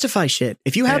to justify shit.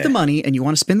 If you have the money and you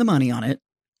want to spend the money on it,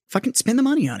 fucking spend the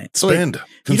money on it. So, Spend, like,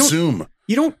 you don't- consume.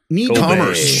 You don't need to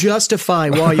Commerce. justify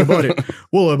why you bought it.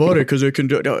 Well, I bought it because it can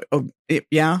do.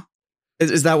 Yeah.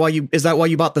 Is that why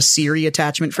you bought the Siri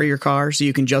attachment for your car so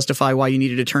you can justify why you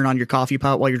needed to turn on your coffee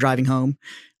pot while you're driving home?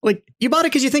 Like, you bought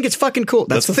it because you think it's fucking cool.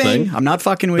 That's the thing. I'm not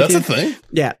fucking with That's you. a thing.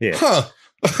 Yeah. Huh.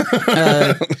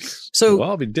 So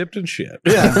Well, I'll be dipped in shit.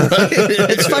 yeah,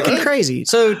 it's fucking crazy.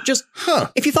 So just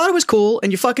if you thought it was cool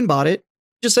and you fucking bought it,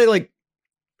 just say like,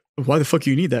 why the fuck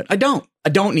do you need that? I don't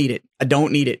need it. I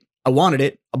don't need it. I wanted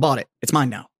it. I bought it. It's mine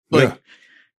now. Like,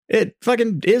 it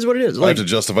fucking is what it is. I Like, have to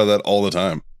justify that all the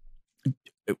time.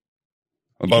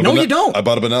 No, you don't. I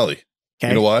bought a Benelli. okay,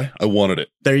 You know why? I wanted it.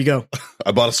 there you go.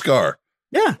 I bought a Scar.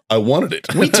 Yeah, I wanted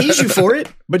it. we tease you for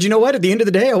it, but you know what? At the end of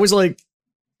the day, I was like,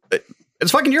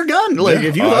 it's fucking your gun. Like, Yeah,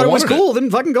 if you I thought it was wanted cool, then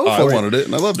fucking go I for it. wanted it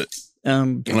and I loved it.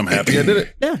 And And I'm happy I did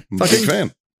it. yeah, I'm a fucking. big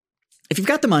fan. If you've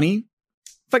got the money,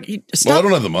 fuck, Well, I stop.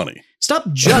 don't have the money.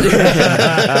 Stop judging.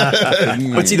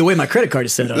 But see, the way my credit card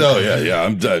is set up. Oh, yeah.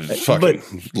 I'm fucking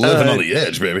living on the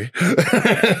edge, baby.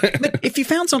 But if you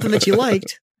found something that you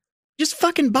liked, just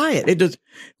fucking buy it. It does.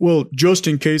 Well, just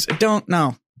in case. Don't.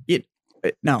 No.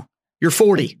 No. You're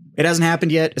 40. It hasn't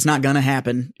happened yet. It's not gonna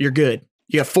happen. You're good.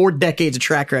 You have 4 decades of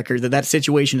track record that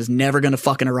situation is never gonna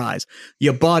fucking arise.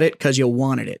 You bought it because you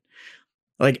wanted it.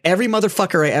 Like every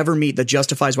motherfucker I ever meet that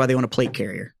justifies why they own a plate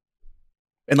carrier,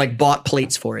 and like bought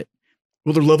plates for it.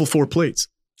 Well, they're level 4 plates.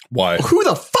 Why? Who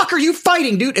the fuck are you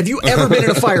fighting, dude? Have you ever been in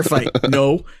a firefight?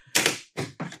 No.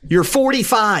 You're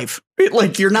 45.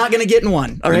 Like, you're not going to get in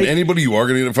one. All And right. anybody you are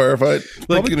going to get in a firefight,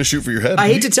 probably going to shoot for your head. I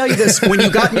hate to tell you this. When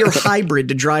you got in your hybrid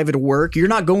to drive it to work, you're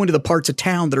not going to the parts of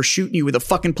town that are shooting you with a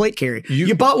fucking plate carrier.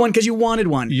 You bought one because you wanted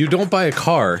one. You don't buy a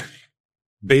car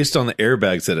based on the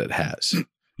airbags that it has.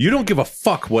 You don't give a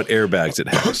fuck what airbags it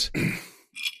has.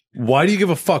 Why do you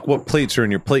give a fuck what plates are in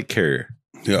your plate carrier?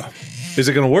 Yeah. Is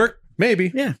it going to work?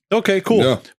 Maybe. Yeah. Okay, cool.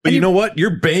 Yeah. But you know what?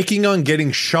 You're banking on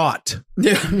getting shot.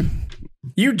 Yeah.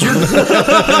 You're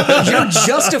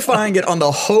justifying it on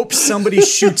the hope somebody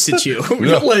shoots at you.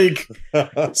 Yeah. Like,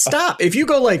 stop. If you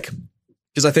go like,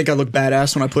 because I think I look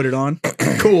badass when I put it on.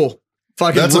 Cool.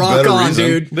 Fucking That's a rock better on, reason.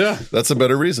 dude. Yeah. That's a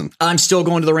better reason. I'm still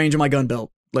going to the range of my gun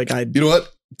belt. Like You know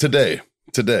what? Today,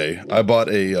 I bought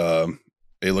a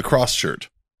lacrosse shirt.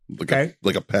 Like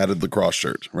a padded lacrosse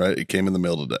shirt, right? It came in the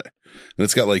mail today. And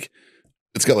it's got like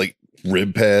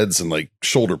rib pads and like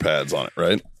shoulder pads on it,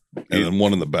 right? And then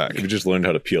one in the back. If you just learned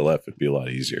how to PLF, it'd be a lot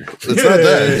easier. It's not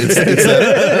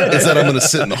that. It's that I'm going to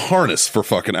sit in the harness for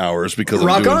fucking hours because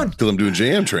I'm doing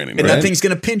JM training. And right? that thing's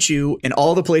going to pinch you in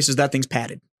all the places that thing's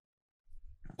padded.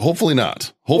 Hopefully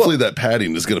not. Hopefully that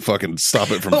padding is going to fucking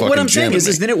stop it from But fucking what I'm saying jamming is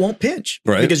me. then it won't pinch.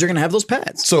 Right. Because you're going to have those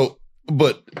pads. So,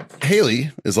 but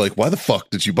Haley is like, why the fuck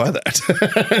did you buy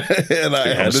that? And I I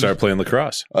had had to to start playing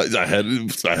lacrosse. and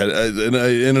I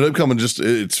ended up coming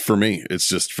it's for me. It's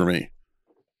just for me.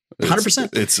 100%.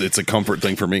 It's a comfort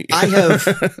thing for me. I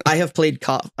have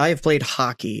played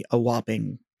hockey a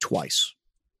whopping twice.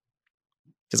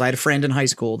 Because I had a friend in high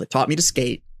school that taught me to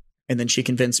skate, and then she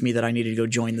convinced me that I needed to go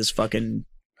join this fucking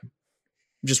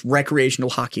just recreational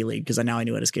hockey league because I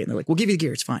knew how to skate. And they're like, we'll give you the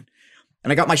gear, it's fine.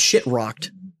 And I got my shit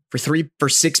rocked for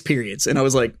 6 periods. And I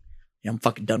was like, yeah, I'm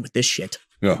fucking done with this shit.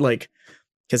 Yeah. Like,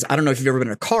 because I don't know if you've ever been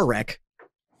in a car wreck,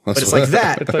 That's but it's like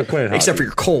that, It's like playing except for hockey.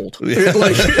 you're cold. Yeah.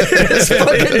 Like, it's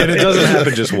fucking, And it doesn't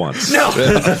happen just once. no.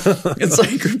 It's like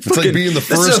It's like being the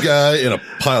first guy in a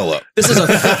pileup. This is a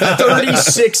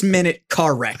 36-minute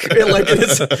car wreck. Like,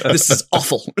 this is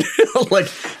awful. Like,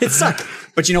 it sucked.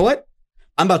 But you know what?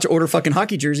 I'm about to order fucking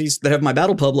hockey jerseys that have my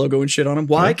Battle Pub logo and shit on them.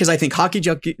 Why? Because I think hockey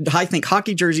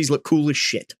jerseys look cool as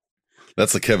shit.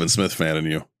 That's the Kevin Smith fan in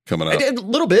you coming out. A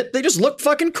little bit. They just look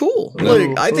fucking cool. Ooh,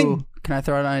 Like, I think. Can I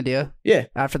throw out an idea? Yeah.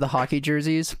 After the hockey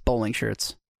jerseys, bowling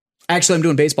shirts. Actually, I'm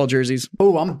doing baseball jerseys.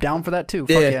 Oh, I'm down for that too.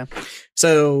 Fuck yeah.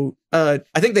 So I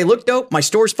think they look dope. My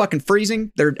store's fucking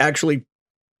freezing. They're actually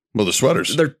Well, the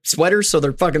sweaters. they're sweaters, so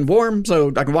they're fucking warm.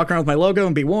 So I can walk around with my logo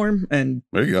and be warm. And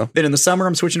There you go. then in the summer,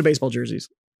 I'm switching to baseball jerseys.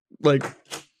 Like,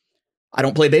 I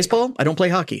don't play baseball. I don't play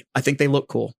hockey. I think they look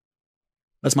cool.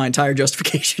 That's my entire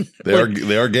justification.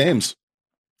 They are games.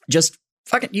 Just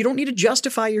fucking, you don't need to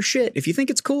justify your shit. If you think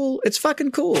it's cool, it's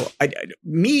fucking cool.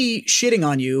 Me shitting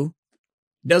on you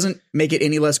doesn't make it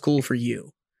any less cool for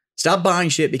you. Stop buying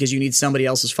shit because you need somebody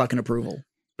else's fucking approval.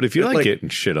 But if you like getting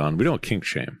shit on, we don't kink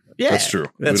shame. Yeah, That's true.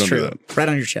 That's We don't true. do that. Right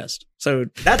on your chest. So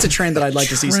that's a trend that I'd like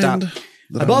to see stop. Trend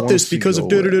that I bought wanna this see because go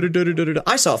of away. da-da-da-da-da-da-da.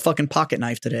 I saw a fucking pocket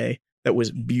knife today that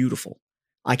was beautiful.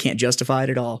 I can't justify it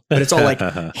at all, but it's all like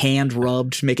hand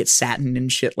rubbed to make it satin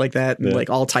and shit like that, and like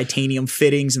all titanium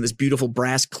fittings and this beautiful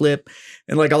brass clip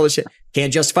and like all this shit.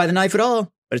 Can't justify the knife at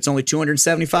all, but it's only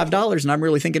 $275, and I'm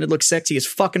really thinking it looks sexy as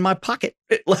fuck in my pocket.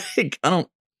 Like, I don't.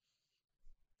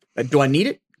 Do I need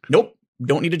it? Nope.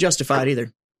 Don't need to justify it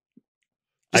either.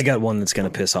 I got one that's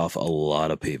going to piss off a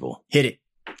lot of people. Hit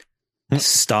it.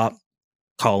 Stop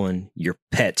calling your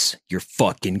pets your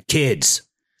fucking kids.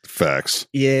 Facts.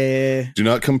 Yeah. Do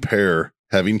not compare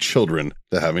having children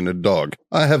to having a dog.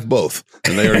 I have both,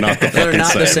 and they are not the They're fucking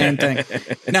not the same. same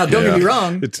thing. Now, don't get me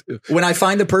wrong. It's When I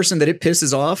find the person that it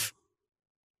pisses off,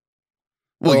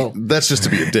 Well, that's just to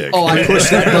be a dick. oh, I push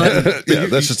that button. Yeah,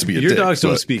 that's just to be a your dick. dogs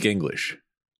don't but- speak English.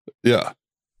 Yeah,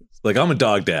 Like I'm a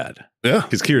dog dad yeah.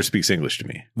 because Kira speaks English to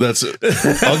me. That's it.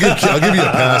 I'll give you a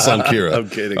pass on Kira. I'm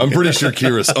kidding. I'm pretty sure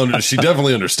she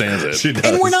definitely understands it. She does.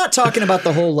 And we're not talking about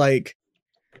the whole like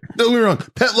Don't get me wrong.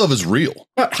 Pet love is real.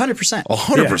 100%.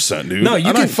 100%, dude. No, you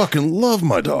and I can- fucking love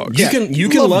my dogs. You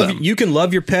can love them. you can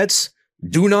love your pets.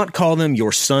 Do not call them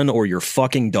your son or your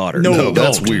fucking daughter. No,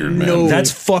 that's don't. weird, man. No. That's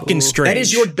fucking strange. That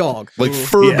is your dog. Like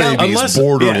fur Yeah. babies, Unless-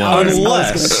 borderline.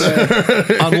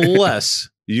 unless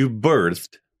you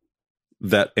birthed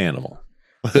that animal.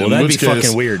 Well, In that'd which be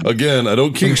fucking weird. Again, I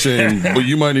don't kink shame, but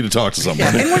you might need to talk to someone.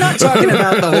 And we're not talking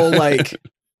about the whole like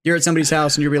you're at somebody's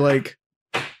house and you'll be like,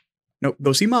 no,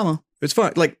 go see mama. It's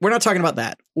fine. Like, we're not talking about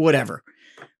that. Whatever.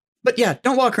 But yeah,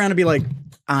 don't walk around and be like,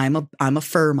 I'm a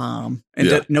fur mom. And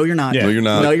Yeah. no, you're not. Yeah. No, you're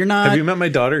not. No, you're not. Have you met my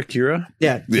daughter, Kira?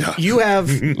 Yeah. Yeah. You have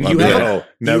No, you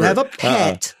never. have a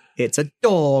pet. It's a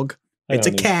dog. It's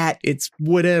a don't cat. It's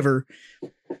whatever.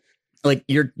 Like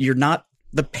you're not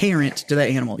the parent to that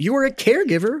animal. You are a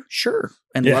caregiver, sure.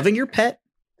 And Yeah. loving your pet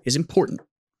is important.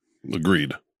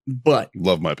 Agreed. But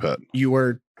Love my pet.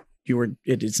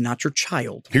 it is not your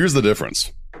child. Here's the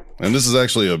difference. And this is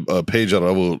actually a page out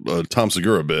of Tom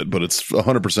Segura bit, but it's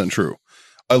 100% true.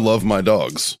 I love my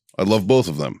dogs. I love both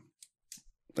of them.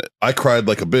 I cried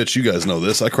like a bitch. You guys know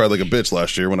this. I cried like a bitch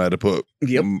last year when I had to put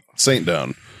Yep. Saint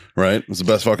down, right? It was the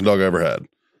best fucking dog I ever had.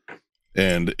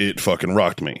 And it fucking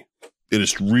rocked me. It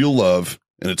is real love,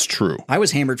 and it's true. I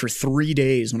was hammered for 3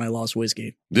 days when I lost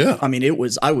Whiskey. Yeah. I mean,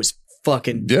 I was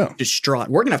fucking Yeah. distraught.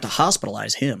 We're gonna have to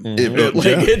hospitalize him. It- yeah.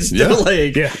 It's Yeah.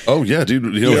 like Yeah. Oh, yeah, dude.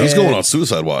 You know, he's Yeah. going on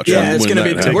suicide watch. Yeah, it's when gonna that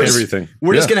be- happens. we're just- Everything.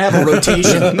 we're just gonna have a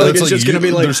rotation. Like, That's it's just gonna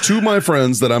be like there's two of my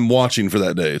friends that I'm watching for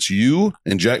that day. It's you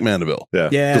and Jack Mandeville. Yeah.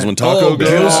 yeah. Because when Taco Oh, goes,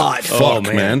 God. fuck, Oh,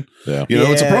 man. man. Yeah. You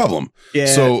know, it's a Yeah. problem. Yeah,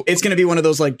 So- it's gonna be one of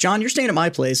those like, John, you're staying at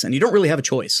my place and you don't really have a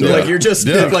choice. Yeah. Like you're just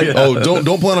Yeah. like, Oh,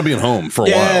 don't plan on being home for a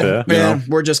yeah, while. yeah, You know?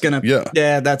 we're just gonna,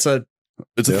 Yeah. that's a.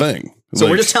 It's a thing. So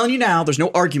we're Like, just telling you now. There's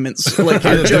no arguments. Like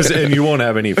you're just, and you won't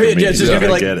have any for yeah, me. it's just so gonna be I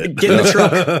like, get it. get in the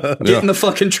truck, get Yeah. in the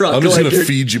fucking truck. I'm just Like, gonna you're-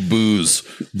 feed you booze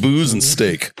and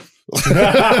steak. just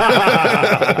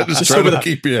Just trying over to the-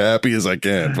 keep you happy as I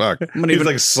can. Fuck. I'm gonna He's even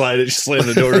like slam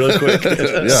the door real quick.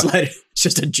 Yeah. slide it. It's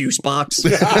just a juice box.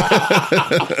 A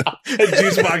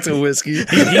juice box of whiskey. Here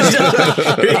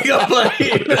you go,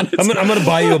 buddy. I'm gonna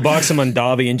buy you a box of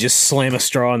Mondavi and just slam a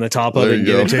straw on the top of There it and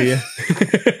you give go. it to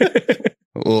you.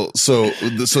 Well, so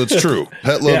it's true.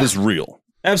 Pet love Yeah. is real,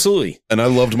 Absolutely. and I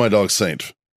loved my dog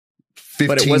Saint. But it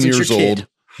 15 wasn't years your kid. old.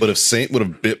 But if Saint would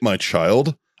have bit my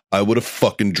child, I would have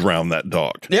fucking drowned that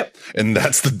dog. Yep. And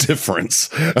that's the difference.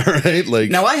 All right. Like,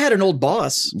 Now I had an old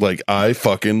boss. like I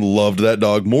fucking loved that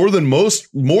dog more than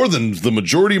the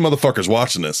majority of motherfuckers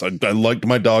watching this. I liked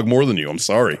my dog more than you. I'm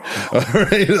sorry. All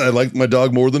right. I liked my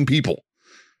dog more than people.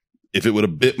 If it would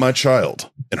have bit my child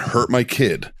and hurt my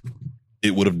kid,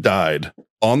 it would have died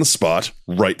on the spot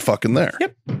right fucking there.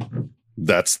 Yep.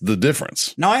 That's the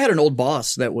difference. Now I had an old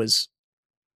boss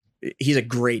he's a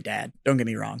great dad. Don't get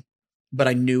me wrong, but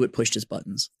I knew it pushed his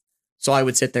buttons. So I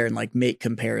would sit there and like make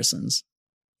comparisons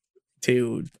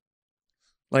to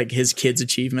like his kids'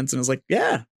 achievements. And I was like,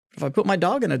 yeah, if I put my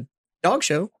dog in a dog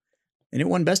show and it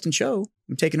won best in show,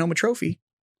 I'm taking home a trophy.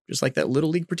 Just like that little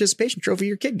league participation trophy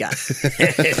your kid got.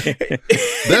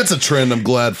 That's a trend I'm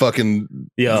glad fucking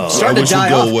Yo. I Starting to wish would die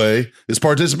go off. away is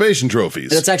participation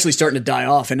trophies. That's actually starting to die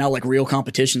off. And now like real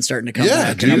competition's starting to come Yeah,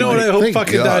 back. dude. And You know I'm what like, I hope thank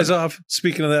fucking God. dies off?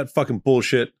 Speaking of that fucking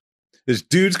bullshit, is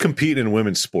dudes competing in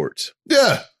women's sports.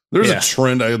 Yeah. There's Yeah. a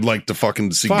trend I'd like to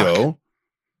fucking see go.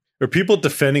 Or people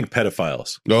defending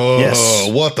pedophiles. Oh, Yes.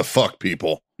 what the fuck,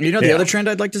 people? You know the Yeah. other trend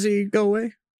I'd like to see go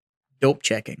away? Dope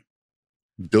checking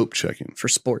Dope checking. for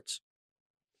sports.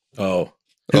 Oh.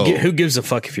 Who gives a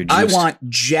fuck if you're I juiced? want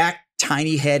jack,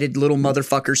 tiny-headed little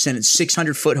motherfuckers sending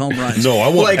 600-foot home runs. No, I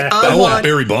want, Like, I want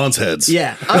Barry Bonds heads.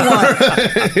 Yeah,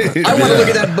 I want to look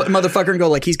at that motherfucker and go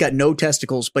like, he's got no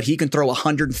testicles, but he can throw a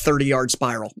 130-yard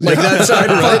spiral. Like that's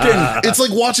fucking It's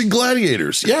like watching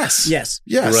gladiators. Yes. yes.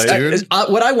 Yes, Right. dude.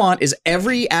 What I want is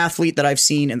every athlete that I've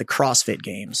seen in the CrossFit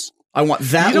Games. I want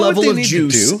that You know what level they of need to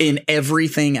juice do? in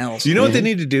everything else. You know what they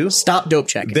need to do? Stop dope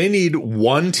checking. They need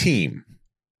one team.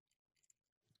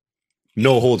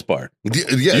 No holds barred.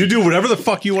 Yeah. You do whatever the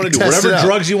fuck you want to do. Test it Whatever out.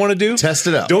 drugs you want to do. Test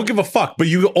it out. Don't give a fuck. But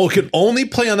you can only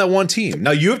play on that one team.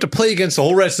 Now you have to play against the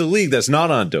whole rest of the league that's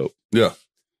not on dope. Yeah.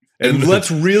 And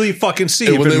let's really fucking see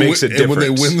And if when it they makes a win, difference. and when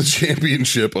they win the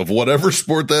championship of whatever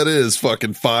sport that is,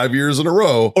 fucking 5 years in a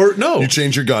row, or no, you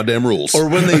change your goddamn rules. or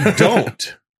when they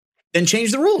don't. Then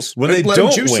change the rules. When they Let them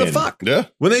don't juice the win. fuck. yeah.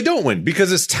 When they don't win,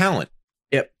 because it's talent.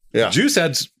 Yep. Yeah. Juice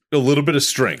adds a little bit of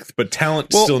strength, but talent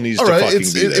Well, still needs all to right, fucking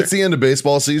it's, be there. it's the end of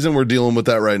baseball season. We're dealing with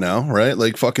that right now, right?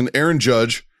 Like fucking Aaron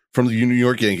Judge from the New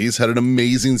York Yankees had an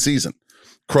amazing season.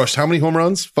 Crushed how many home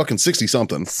runs? Fucking 60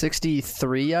 something.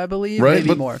 63, I believe. Right? Maybe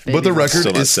but, more. but maybe the more. record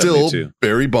Still not is still 72.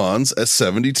 Barry Bonds at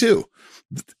 72.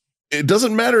 It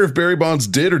doesn't matter if Barry Bonds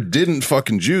did or didn't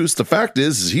fucking juice. The fact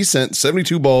is he sent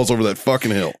 72 balls over that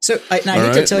fucking hill. So I hate to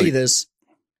right, tell you like- this.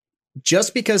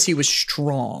 Just because he was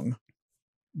strong,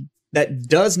 that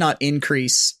does not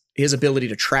increase his ability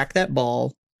to track that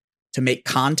ball, to make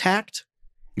contact,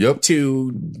 Yep. to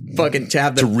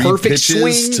have the To read perfect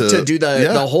pitches, swing, to- to do the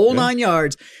yeah, whole yeah. 9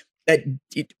 yards.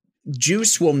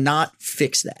 Juice will not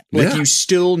fix that. Like Yeah. you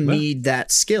still need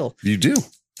that skill. You do.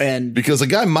 And Because a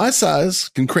guy my size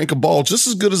can crank a ball just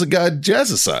as good as a guy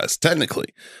Jazz's size, technically.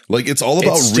 Like it's all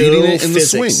about It's reading still it in the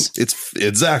physics. swing.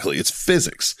 It's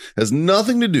physics. Has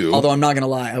nothing to do. although I'm not gonna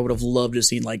lie, I would have loved to have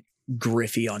seen like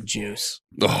Griffey on Juice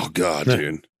Oh God,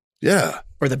 dude. Yeah.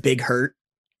 or the Big Hurt.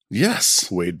 Yes.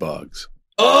 Wade Boggs.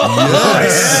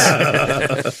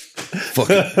 Yes.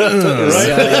 Fucking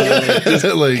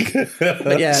like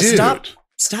But yeah, dude.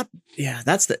 stop. Yeah,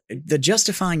 that's the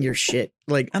justifying your shit.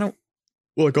 Like I don't.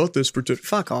 Well, I got this for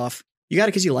fuck off. You got it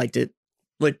because you liked it.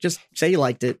 Like just say you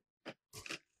liked it.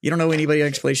 You don't know anybody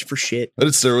explanation for shit. I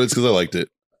did steroids because I liked it.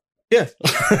 Yeah.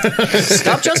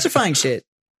 Stop justifying shit.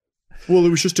 Well, it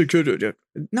was just a good.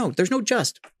 No, there's no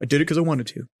just. I did it because I wanted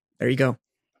to. There you go.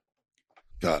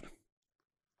 God.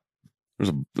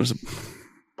 There's a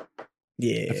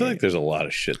Yeah. I feel like there's a lot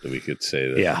of shit that we could say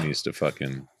that Yeah. needs to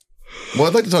fucking. well,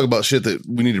 I'd like to talk about shit that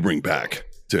we need to bring back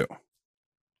too.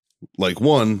 Like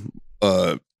one,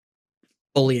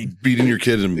 bullying. beating your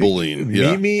kid and bullying.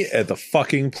 Yeah. Meet me at the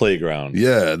fucking playground.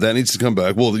 Yeah, that needs to come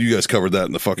back. Well, you guys covered that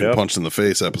in the fucking Yep. punch in the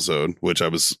face episode, which I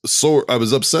was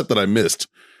upset that I missed.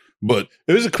 But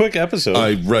It was a quick episode. I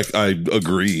agree. I I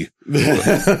agree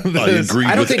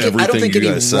I don't with think. everything I don't think you any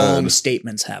guys wrong said.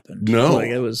 statements happened. No. Like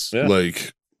it was. Yeah.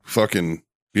 Like fucking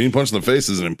getting punched in the face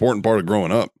is an important part of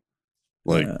growing up.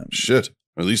 Like shit.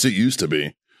 At least it used to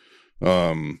be.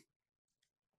 Don't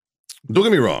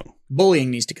get me wrong. Bullying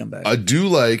needs to come back. I do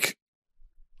like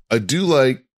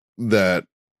that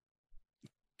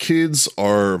kids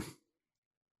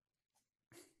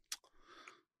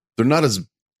they're not as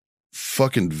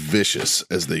fucking vicious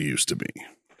as they used to be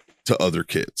to other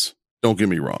kids. Don't get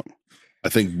me wrong. I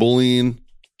think bullying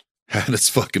had its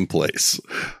fucking place,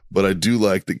 but I do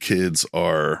like that kids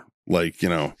are like,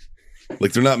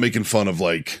 like they're not making fun of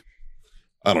like,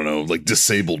 I don't know, like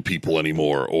disabled people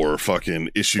anymore or fucking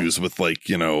issues with like,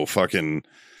 fucking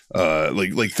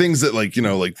like things that like,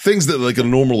 like things that like a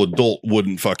normal adult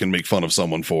wouldn't fucking make fun of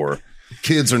someone for.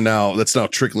 Kids are that's now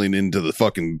trickling into the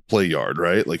fucking play yard,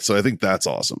 right? Like, so I think that's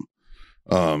awesome.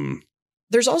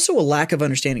 There's also a lack of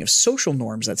understanding of social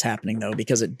norms that's happening though,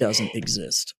 because it doesn't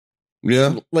exist.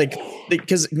 Yeah, Like,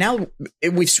 because now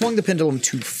we've swung the pendulum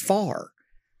too far.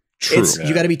 true.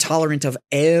 You got to be tolerant of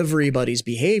everybody's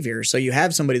behavior. So you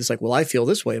have somebody that's like, well, I feel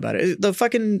this way about it.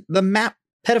 The map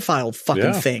pedophile fucking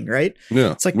Yeah. thing, right?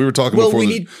 Yeah, It's like, we were talking well, before.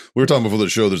 we We were talking before the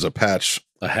show. There's a patch,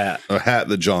 a hat. a hat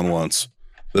that John wants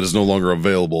that is no longer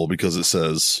available because it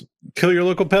says, Kill your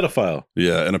local pedophile.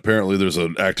 yeah, and apparently there's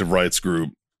an active rights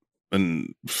group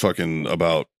and fucking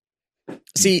about.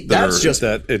 See, that that's are- just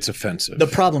That it's offensive. the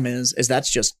problem is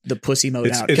that's just the pussy mode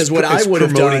It's- out. it's Because what I it's would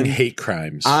have promoting done, hate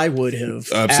crimes. I would have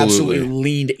Absolutely. absolutely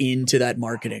leaned into that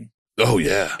marketing Oh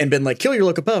yeah, and been like, kill your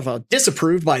local pedophile,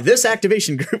 disapproved by this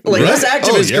activation group, like Right. this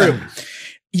activist Oh, yeah. group.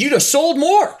 you'd have sold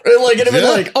more. Like, it'd have been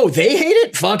like, oh, they hate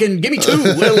it? Fucking give me 2.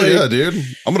 Like, yeah, dude.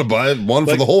 I'm going to buy one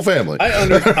for the whole family. I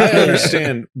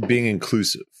understand being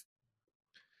inclusive,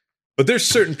 but there's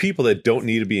certain people that don't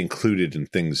need to be included in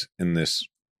things in this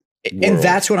world. And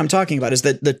that's what I'm talking about, is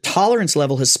that the tolerance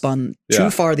level has spun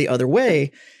too far the other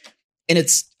way. And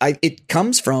it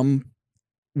comes from,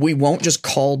 we won't just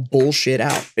call bullshit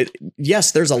out.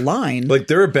 Yes, there's a line. Like,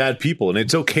 there are bad people, and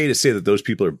it's okay to say that those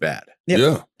people are bad.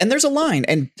 Yeah. And there's a line.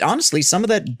 And honestly, some of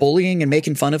that bullying and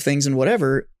making fun of things and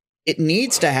whatever, it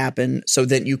needs to happen so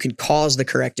that you can cause the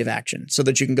corrective action, so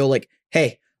that you can go like,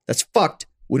 hey, that's fucked.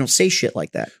 We don't say shit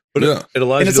like that. But Yeah. it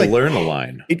allows And you it's to like- learn the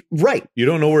line. Right. You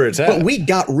don't know where it's at. But we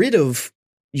got rid of,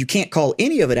 you can't call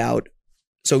any of it out.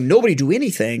 So nobody do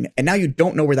anything. And now you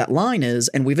don't know where that line is.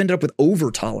 And we've ended up with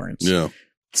over tolerance. Yeah.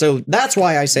 So that's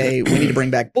why I say we need to bring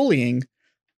back bullying,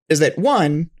 is that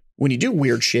one, when you do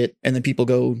weird shit and then people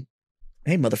go,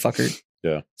 hey, motherfucker,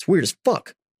 Yeah. it's weird as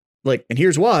fuck. Like, and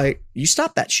here's why, you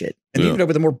stop that shit and you Yeah. end up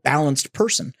with a more balanced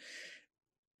person.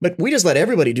 But we just let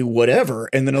everybody do whatever.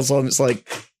 And then all of a sudden it's like,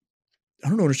 I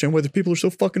don't understand why the people are so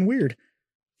fucking weird.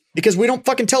 Because we don't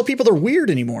fucking tell people they're weird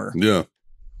anymore. Yeah.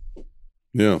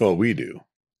 Yeah. Well, we do.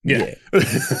 Yeah.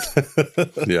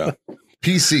 Yeah.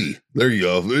 PC. There you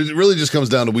go. It really just comes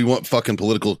down to, we want fucking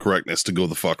political correctness to go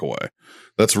the fuck away.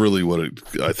 That's really what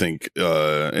I think.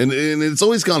 And it's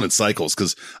always gone in cycles,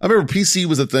 because I remember PC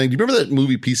was a thing. Do you remember that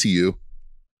movie PCU?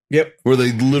 Yep. Where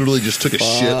they literally just took a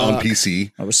shit on Fuck.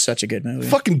 PC. That was such a good movie.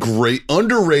 Fucking great.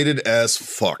 Underrated as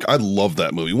fuck. I love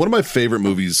that movie. One of my favorite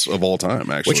movies of all time,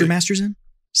 actually. What's your master's in?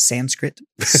 Sanskrit.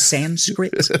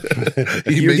 Sanskrit.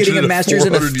 He You're majored getting a master's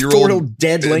in a 400-year-old total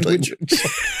dead language.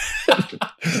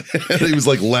 He was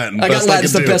like, Latin. I got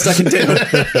Latin's the best I can do.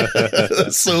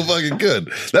 That's so fucking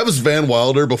good. That was Van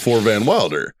Wilder before Van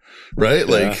Wilder, right?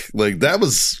 Like that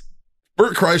was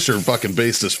Bert Kreischer fucking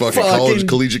based his fucking college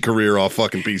collegiate career off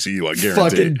fucking PCU. I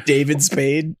guarantee. Fucking David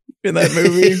Spade in that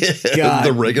movie. God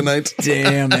The Reaganites.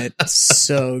 damn it.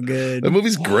 So good. That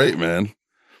movie's great, man.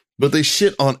 But they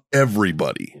shit on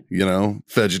everybody, you know,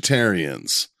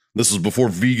 vegetarians. This was before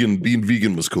being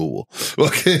vegan was cool.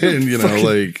 Okay. And, you know,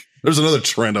 like, there's another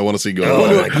trend I want to see go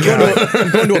on.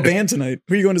 I'm going to a band tonight.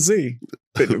 Who are you going to see?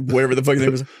 Whatever the fuck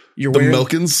name was. You're The wearing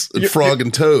Melkins and Frog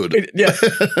and Toad. Yeah.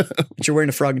 But you're wearing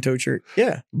a Frog and Toad shirt.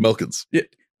 Yeah. Melkins.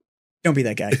 Don't be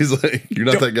that guy. He's like, you're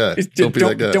not that guy. Don't be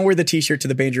that guy. Don't wear the t-shirt to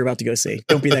the band you're about to go see.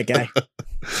 Don't be that guy.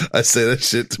 I say that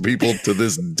shit to people to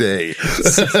this day.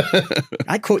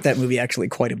 I quote that movie actually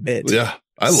quite a bit. Yeah.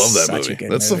 I love that Such a movie.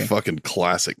 good That's movie. a fucking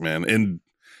classic, man. And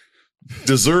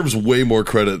deserves way more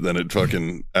credit than it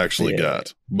fucking actually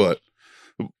got. But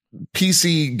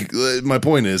PC, my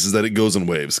point is that it goes in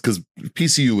waves, because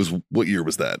PCU was, what year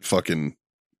was that? Fucking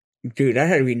Dude, that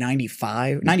had to be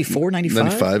 95, 94, 95?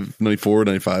 95, 94,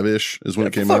 95-ish is when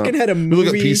it came fucking out. had a We look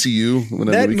at movie. PCU when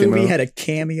that That movie came movie out. had a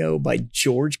cameo by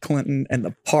George Clinton and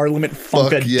the Parliament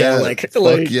Fuck yeah. Funkadelic.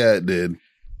 Fuck yeah, it did.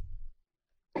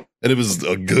 And it was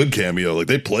a good cameo. Like,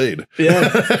 they played. Yeah.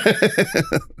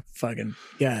 Fucking,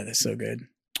 yeah, that's so good.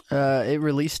 It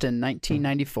released in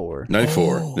 1994.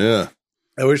 94. Oh. Yeah.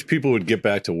 I wish people would get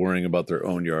back to worrying about their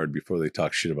own yard before they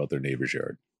talk shit about their neighbor's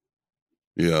yard.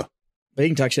 Yeah. But you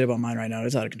can talk shit about mine right now.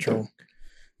 It's out of control.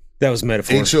 That was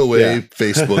metaphor. HOA Yeah.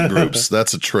 Facebook groups.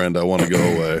 That's a trend. I want to go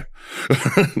away.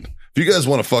 If you guys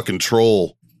want to fucking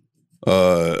troll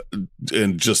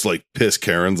and just like piss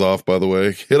Karens off, by the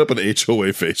way, hit up an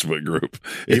HOA Facebook group.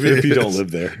 Even if you don't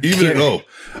live there.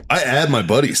 I add my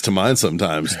buddies to mine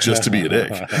sometimes just to be a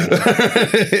dick.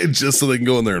 Just so they can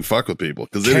go in there and fuck with people.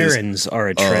 Because Karens are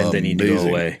a trend that need to go amazing.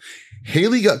 away.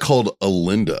 Haley got called a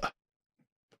Linda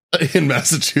in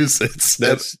Massachusetts.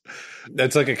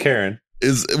 That's like a Karen.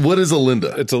 What is a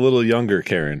Linda? It's a little younger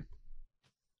Karen.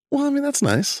 Well, I mean, that's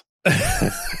nice.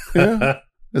 Yeah.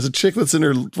 As a chick that's in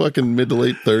her fucking mid to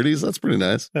late 30s, that's pretty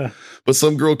nice. Yeah. But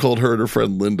some girl called her and her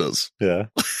friend Linda's. Yeah.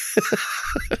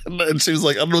 And she was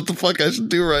like, I don't know what the fuck I should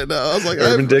do right now. I was like,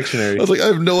 Urban Dictionary. I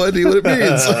have no idea what it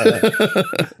means.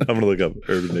 I'm going to look up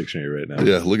Urban Dictionary right now.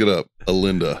 Yeah, look it up. A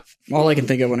Linda. All I can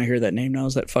think of when I hear that name now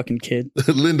is that fucking kid.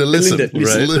 Linda, listen. Linda, Right?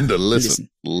 listen. Linda,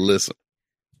 listen.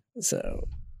 So,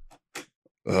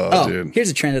 Oh, dude. here's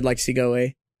a trend I'd like to see go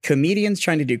away. Comedians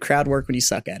trying to do crowd work when you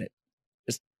suck at it.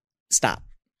 Just stop.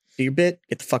 Do your bit.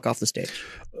 Get the fuck off the stage.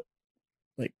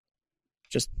 Like,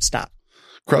 just stop.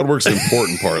 Crowd work's an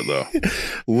important part, though.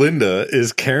 Linda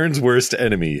is Karen's worst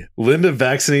enemy. Linda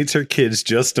vaccinates her kids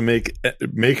just to make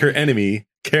her enemy,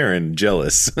 Karen,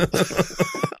 jealous.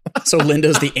 So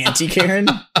Linda's the anti-Karen?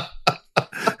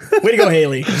 Way to go,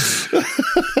 Haley.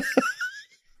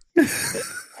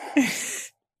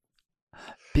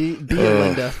 Be a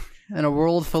Linda. In a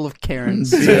world full of Karens.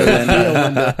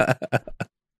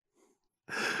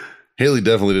 Haley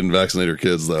definitely didn't vaccinate her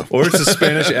kids, though. Or it's a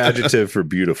Spanish adjective for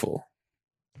beautiful.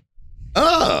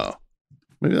 Oh,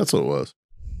 maybe that's what it was.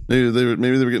 Maybe they were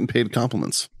getting paid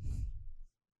compliments.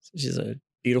 She's a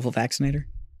beautiful vaccinator.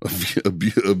 A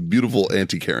beautiful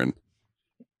Auntie Karen.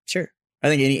 Sure. I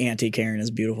think any Auntie Karen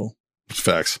is beautiful.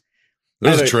 Facts.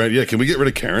 There's a trend. Yeah, can we get rid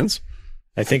of Karens?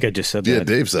 I think I just said Yeah, that.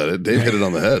 Dave said it. Dave hit it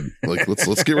on the head. Like,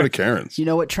 let's get rid of Karens. You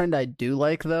know what trend I do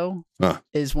like though? Huh.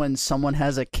 Is when someone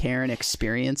has a Karen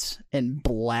experience and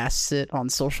blasts it on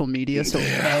social media so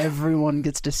everyone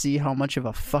gets to see how much of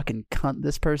a fucking cunt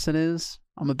this person is.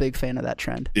 I'm a big fan of that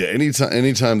trend. Yeah,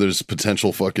 anytime there's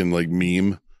potential fucking like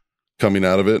meme coming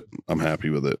out of it, I'm happy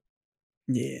with it.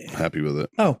 Yeah. I'm happy with it.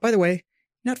 Oh, by the way,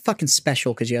 you're not fucking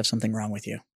special because you have something wrong with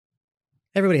you.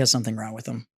 Everybody has something wrong with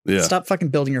them. Yeah. Stop fucking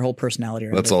building your whole personality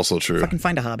around That's it. also true. Fucking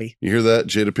find a hobby. You hear that,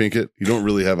 Jada Pinkett? You don't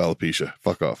really have alopecia.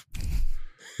 Fuck off.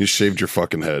 You shaved your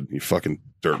fucking head, you fucking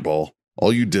dirtball.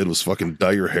 All you did was fucking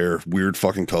dye your hair weird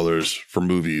fucking colors for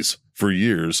movies for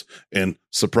years, and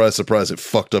surprise, surprise, it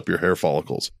fucked up your hair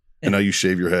follicles. And now you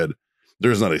shave your head.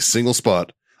 There's not a single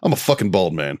spot. I'm a fucking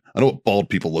bald man. I know what bald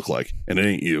people look like, and it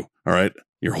ain't you. All right?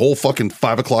 Your whole fucking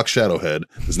 5 o'clock shadow head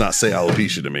does not say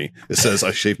alopecia to me. It says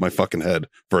I shaved my fucking head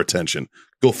for attention.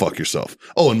 Go fuck yourself.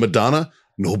 Oh, and Madonna,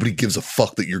 nobody gives a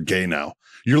fuck that you're gay now.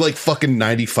 You're like fucking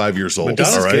 95 years old.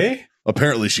 Madonna's all right? gay?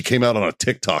 Apparently, she came out on a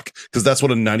TikTok because that's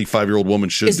what a 95-year-old woman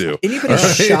should Is do. anybody All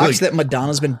right? shocked Like, that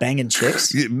Madonna's been banging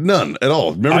chicks? none at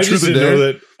all. Remember I Truth just or didn't Dare? know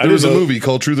that. I There was a didn't know- movie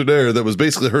called Truth or Dare that was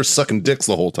basically her sucking dicks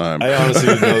the whole time. I honestly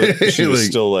didn't know that she was Like,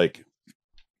 still like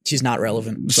She's not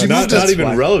relevant. She not, moved not us- even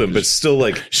why. relevant, but still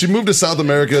like She moved to South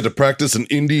America to practice an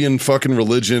Indian fucking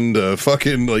religion to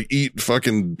fucking like eat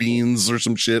fucking beans or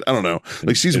some shit. I don't know.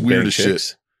 Like she's and weird bang as chicks.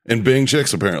 shit. And bang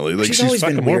chicks apparently. Like She's she's, always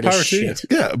been fucking more weird as power to you. shit.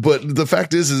 yeah, but the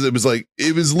fact is it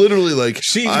was literally like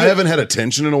I haven't had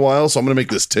attention in a while, so I'm gonna make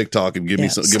this TikTok and give Yeah.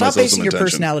 give Stop myself basing some your attention.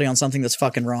 personality on something that's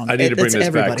fucking wrong. I need to bring It's this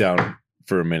everybody. back down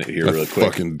for a minute here, I real quick.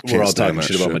 fucking can't We're all stand talking that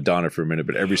shit about shit. Madonna for a minute,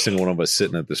 but every single one of us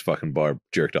sitting at this fucking bar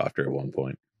jerked off to her at one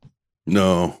point.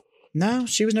 No, No,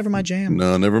 she was never my jam.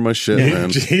 no, never my shit, man.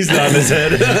 He's nodding his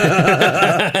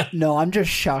head. No, I'm just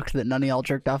shocked that none of y'all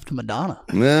jerked off to Madonna.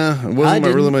 Nah, it I wasn't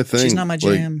really didn't. my thing. She's not my Like,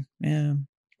 jam.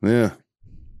 yeah.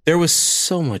 There was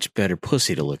so much better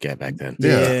pussy to look at back then.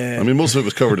 Yeah. I mean, most of it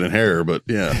was covered in hair, but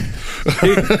yeah.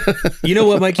 You know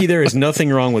what, Mikey? There is nothing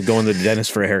wrong with going to the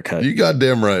dentist for a haircut. You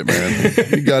goddamn right, man.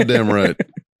 You goddamn right.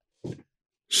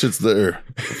 Shit's there.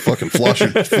 Fucking floss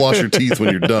your teeth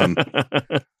when you're done.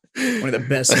 One of the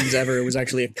best scenes ever. It was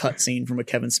actually a cut scene from a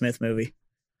Kevin Smith movie,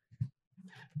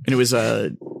 and it was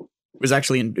supposed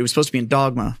to be in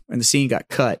Dogma, and the scene got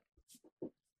cut,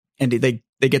 and they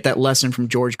get that lesson from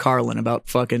George Carlin about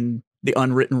fucking the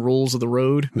unwritten rules of the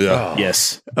road. Yeah.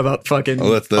 Yes. About fucking,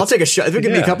 Oh, that's- I'll take a shot. If it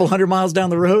could be a Yeah. couple 100 miles down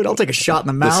the road, I'll take a shot in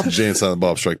the mouth. This is Jay and Silent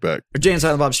Bob Strike Back. Or Jay and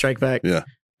Silent Bob Strike Back. Yeah.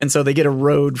 And so they get a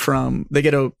ride from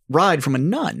a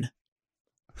nun.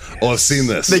 Oh, I've seen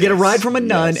this. They get a ride from a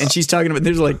nun, Yes. and she's talking about,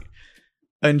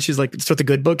 and she's like, it's what the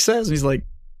good book says. And he's like,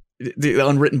 the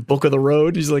unwritten book of the road.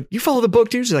 And he's like, you follow the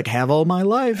book too? She's like, have all my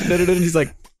life. And he's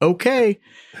like, okay.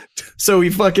 So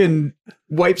he fucking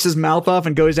wipes his mouth off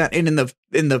and goes down. And in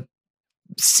the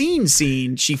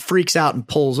scene, she freaks out and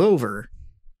pulls over.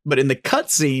 But in the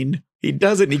cut scene, he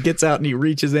does it and he gets out and he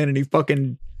reaches in and he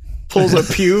fucking pulls a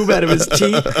pube out of his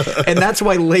teeth. And that's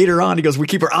why later on he goes, we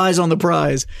keep our eyes on the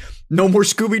prize. No more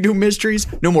Scooby-Doo mysteries.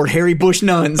 No more Harry Bush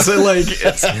nuns. So like,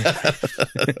 it's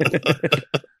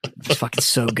fucking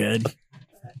so good.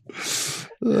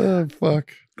 Oh,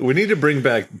 fuck. We need to bring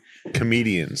back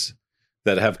comedians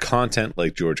that have content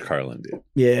like George Carlin did.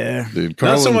 Yeah. Dude,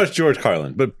 Not so Carlin- much George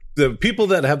Carlin, but the people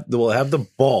that will have the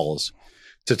balls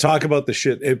to talk about the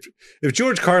shit. If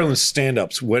George Carlin's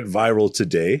stand-ups went viral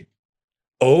today,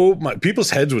 oh my, people's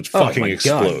heads would Oh fucking my God.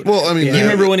 explode. Well, I mean, Yeah. You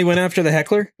remember when he went after the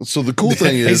heckler? so the cool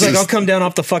thing is, He's like, is- I'll come down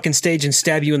off the fucking stage and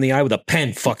stab you in the eye with a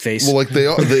pen, fuckface. well, like they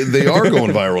are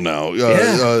going viral now.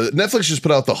 Netflix just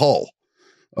put out The Hall.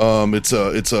 It's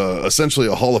essentially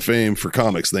a Hall of Fame for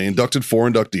comics. They inducted 4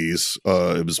 inductees.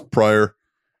 It was Pryor,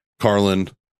 Carlin,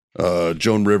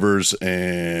 Joan Rivers,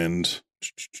 and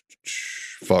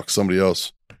somebody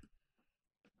else.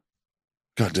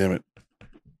 God damn it.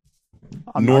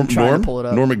 I'm trying to pull it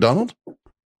up. Norm Macdonald?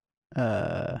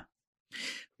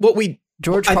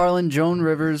 George I- Carlin, Joan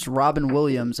Rivers, Robin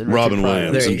Williams, and Richard Robin Pryor.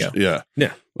 Williams. There you and- go. Yeah.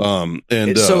 Yeah.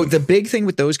 And So the big thing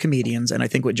with those comedians, and I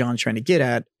think what John's trying to get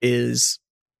at, is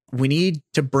we need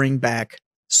to bring back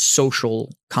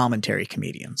social commentary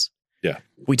comedians. Yeah.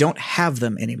 We don't have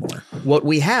them anymore. What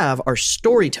we have are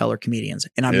storyteller comedians.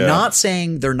 And I'm Yeah. not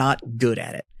saying they're not good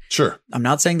at it. Sure. I'm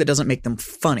not saying that doesn't make them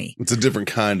funny, It's a different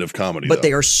kind of comedy. but though.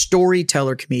 they are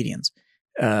storyteller comedians.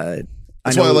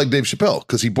 That's why I like Dave Chappelle,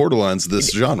 because he borderlines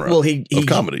this genre Well, he of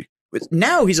comedy.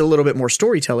 now he's a little bit more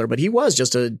storyteller, but he was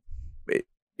just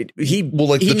he Well,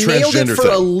 like he the nailed it transgender for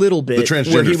thing. a little bit, The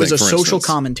transgender where he was thing, a for social instance.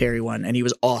 commentary one, and he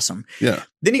was awesome. Yeah.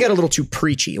 Then he got a little too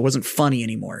preachy. It wasn't funny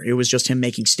anymore. It was just him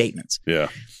making statements. Yeah.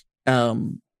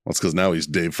 Um, That's because now he's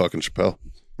Dave fucking Chappelle.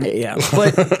 yeah,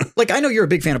 but like I know you're a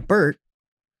big fan of Bert,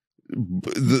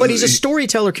 but he's a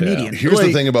storyteller comedian. Here's Like,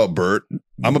 the thing about Bert.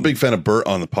 I'm a big fan of Bert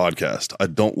on the podcast. I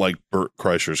don't like Bert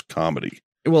Kreischer's comedy.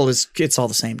 Well, it's all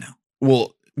the same now.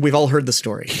 Well, We've all heard the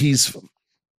story.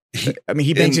 I mean,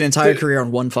 he banked an entire career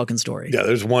on one fucking story. Yeah,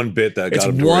 there's one bit that It's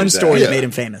got him to one raise story that. that made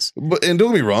him famous. But and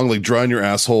don't get me wrong, like drying your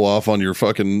asshole off on your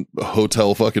fucking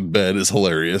hotel fucking bed is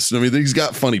hilarious. I mean, he's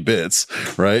got funny bits,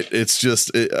 right? It's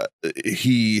just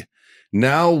he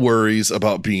now worries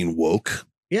about being woke,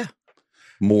 Yeah.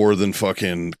 more than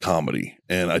fucking comedy,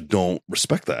 and I don't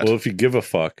respect that. Well, if you give a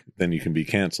fuck, then you can be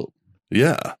canceled.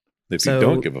 Yeah, If So- you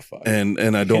don't give a fuck, and I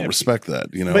Can't don't be. respect that.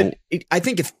 You know, But I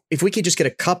think if we could just get a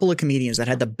couple of comedians that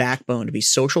had the backbone to be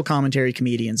social commentary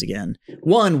comedians again,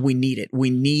 one, we need it. We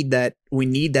need that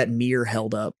mirror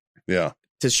held up yeah,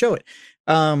 to show it.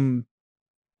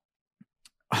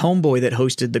 Homeboy that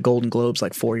hosted the Golden Globes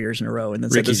like 4 years in a row, and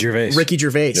then said Ricky this- Gervais. Ricky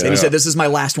Gervais, and Yeah. he said, "This is my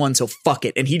last one, so fuck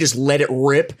it," and he just let it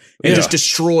rip and Yeah. just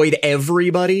destroyed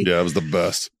everybody. yeah, it was the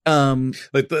best.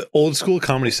 like the old school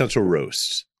Comedy Central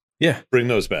roasts. Yeah. Bring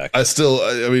those back. I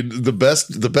mean, the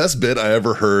best bit I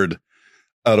ever heard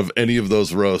out of any of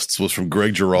those roasts was from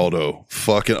Greg Giraldo.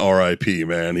 Fucking R.I.P.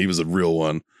 Man, he was a real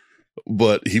one.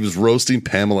 But he was roasting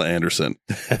Pamela Anderson.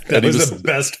 That And he was the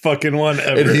best fucking one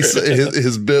ever. And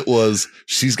his bit was,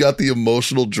 she's got the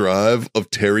emotional drive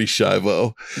of Terry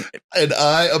Schiavo. And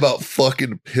I about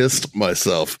fucking pissed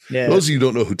myself. Yeah. Those of you who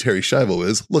don't know who Terry Schiavo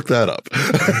is, look that up.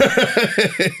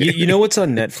 You know what's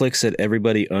on Netflix that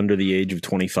everybody under the age of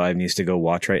 25 needs to go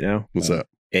watch right now? What's that?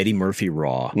 Eddie Murphy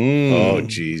Raw. Oh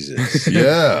Jesus!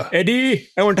 Yeah. Eddie,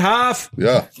 I want half.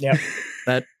 Yeah. Yeah,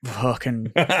 that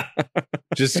fucking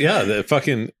Just the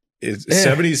fucking it's Yeah.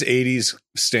 70s, 80s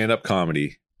stand up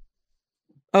comedy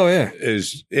Oh yeah.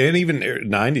 is, and even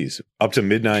 90s up to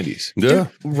mid 90s. Yeah.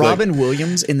 Robin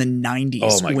Williams in the 90s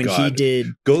Oh my when he God. did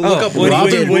Go look Oh, up when,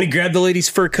 Robin. when he grabbed the lady's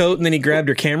fur coat and then he grabbed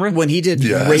her camera.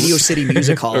 Yes. Radio City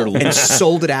Music Hall and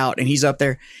sold it out, and he's up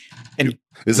there.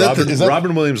 Is that,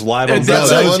 Robin Williams live on That's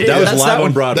Broadway. that one? That was That's live that on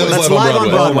one. Broadway. That was That's live on live on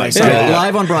Broadway. Broadway. Oh my So God.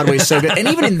 live on Broadway is so good. And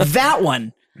even in that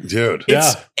one, dude?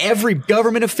 it's every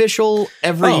government official,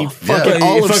 every fucking yeah,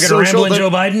 all you of fucking social. rambling Joe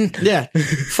Biden. Yeah,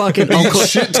 fucking He Uncle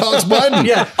shit talks Biden.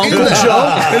 Yeah, Uncle Yeah.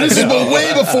 Joe. And this is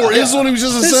way before. This is when he was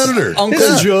just a senator. Uncle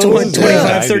Yeah. Joe. 25,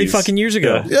 Yeah. 30 fucking years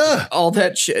ago. Yeah. all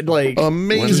that shit. Like he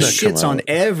Amazing. that come shits out? on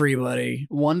everybody.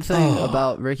 One thing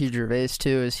about Ricky Gervais too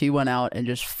is he went out and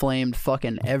just flamed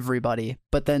fucking everybody,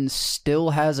 but then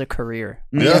still has a career.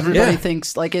 Like, Yeah. everybody Yeah.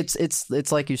 thinks like it's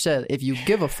like you said, if you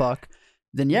give a fuck,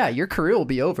 then yeah, your career will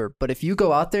be over. But if you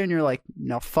go out there and you're like,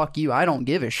 no, fuck you, I don't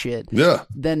give a shit, Yeah.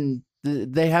 then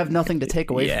they have nothing to take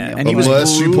away from you. and he was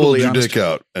Unless you pulled brutally your honest. dick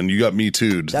out and you got me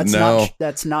too'd. That's now,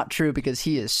 that's not true because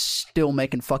he is still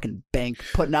making fucking bank,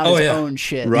 putting out Oh, his yeah. own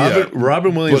shit.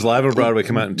 Robin Williams But- live on Broadway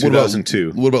came out in what about-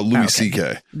 2002. What about Louis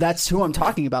C.K.? That's who I'm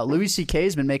talking about. Louis C.K.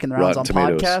 has been making the rounds Rotten on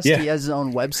Tomatoes. podcasts. Yeah. He has his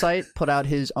own website, put out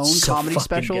his own So comedy fucking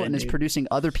special, good, and is dude. producing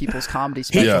other people's comedy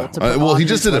special. Yeah. to put Well, on he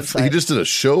his just did website. he just did a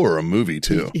show or a movie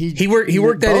too. He worked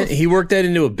both. that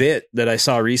into a bit that I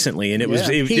saw recently, and it was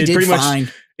Yeah. it, He it did pretty fine.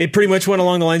 much it pretty much went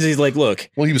along the lines of he's like, look,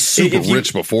 Well, he was super If you-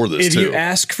 rich before this if too. you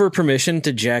ask for permission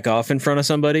to jack off in front of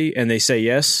somebody and they say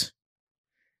yes,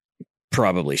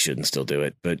 probably shouldn't still do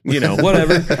it, but you know,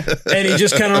 whatever. And he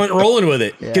just kind of went rolling with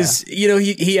it because you know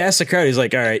he asked the crowd. He's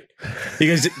like, "All right,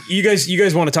 you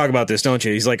guys want to talk about this, don't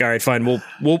you?" He's like, "All right, fine,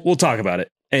 we'll talk about it."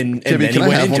 And Kimmy, then he can I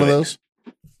went have into one of it. those?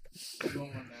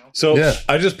 So Yeah.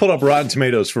 I just pulled up Rotten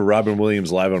Tomatoes for Robin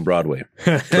Williams live on Broadway.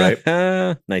 Right.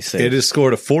 Nice save. It has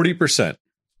scored a 40%.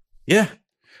 Yeah.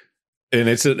 And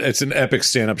it's an epic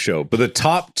stand-up show. But the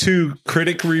top two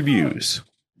critic reviews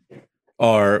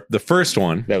are, the first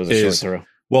one That was a short is, throw.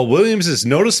 while Williams is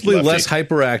noticeably Lefty. less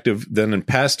hyperactive than in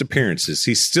past appearances,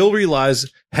 he still relies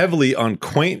heavily on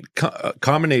quaint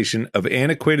combination of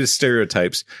antiquated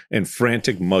stereotypes and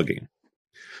frantic mugging.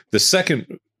 The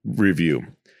second review,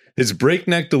 his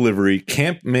breakneck delivery,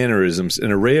 camp mannerisms,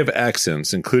 and array of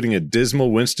accents, including a dismal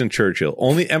Winston Churchill,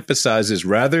 only emphasizes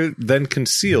rather than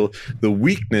conceal the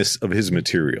weakness of his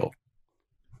material.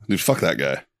 Dude, fuck that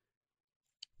guy.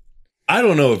 I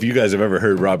don't know if you guys have ever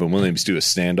heard Robin Williams do a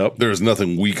stand up. There's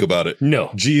nothing weak about it. No.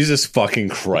 Jesus fucking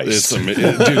Christ.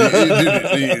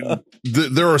 It's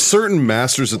dude, there are certain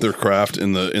masters at their craft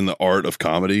in the art of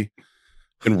comedy,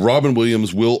 and Robin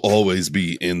Williams will always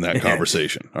be in that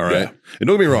conversation. All right, Yeah. and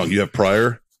don't get me wrong, you have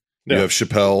Pryor, you Yeah. have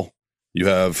Chappelle, you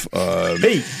have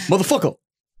Hey, motherfucker.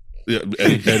 yeah,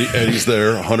 Eddie's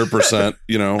there 100%.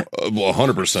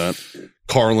 100%.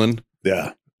 Carlin,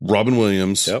 Yeah. Robin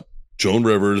Williams, Yep. Joan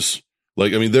Rivers.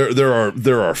 Like, I mean, there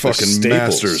are fucking staples.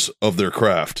 masters of their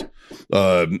craft.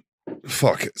 Sam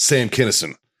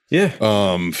Kinison. Yeah.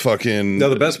 Fucking No,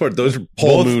 the best part, those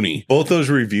Paul Mooney. Both those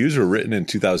reviews were written in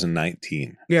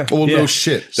 2019. Yeah. Well, Yeah. no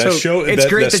shit. That show, it's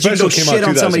great that you special go came out shit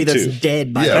on somebody that's 2002.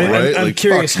 dead. By Yeah, the way. right? I'm Like,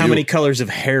 curious fuck how you. many colors of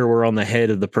hair were on the head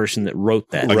of the person that wrote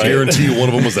that. I Right. guarantee you one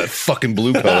of them was that fucking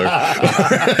blue color.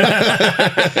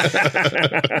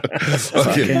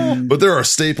 Fucking- But there are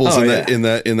staples Oh, in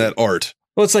that art.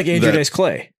 Well, it's like Andrew That- Dice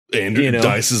Clay. Andrew You know.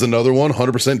 Dice is another one,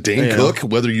 100%. Dane Yeah. Cook,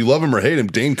 whether you love him or hate him,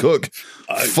 Dane Cook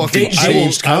fucking Dane-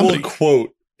 changed I will comedy. quote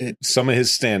some of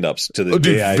his stand-ups to the Oh,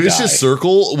 dude, day I Vicious die.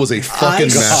 Circle was a fucking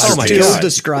I masterpiece. still God.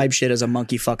 describe shit as a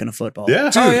monkey fucking a football.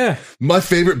 Yeah. Oh, yeah. My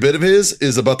favorite bit of his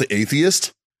is about the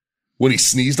atheist when he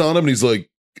sneezed on him and he's like,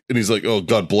 oh,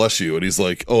 God bless you. And he's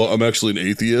like, oh, I'm actually an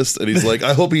atheist. And he's like,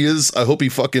 I hope he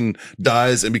fucking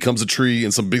dies and becomes a tree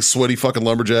and some big sweaty fucking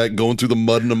lumberjack going through the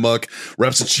mud and the muck,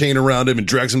 wraps a chain around him and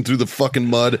drags him through the fucking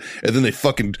mud. And then they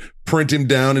fucking print him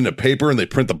down in a paper and they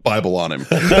print the Bible on him.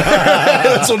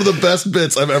 That's one of the best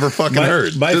bits I've ever fucking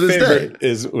heard. My to this favorite day.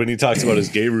 is when he talks about his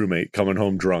gay roommate coming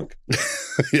home drunk.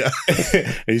 Yeah.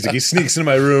 And he's like, he sneaks into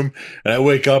my room and I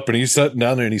wake up and he's sitting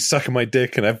down there and he's sucking my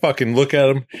dick and I fucking look at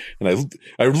him and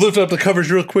I lift up the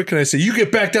covers real quick and I say, you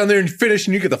get back down there and finish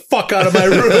and you get the fuck out of my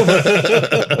room.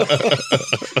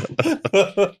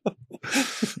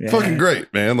 Yeah. Fucking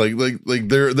great, man. Like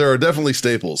there are definitely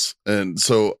staples. And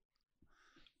so,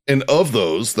 and of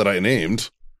those that I named,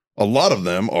 a lot of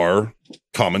them are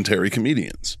commentary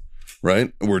comedians,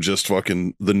 right? We're just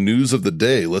fucking the news of the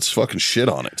day. Let's fucking shit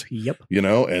on it, Yep.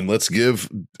 and let's give,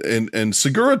 and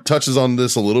Segura touches on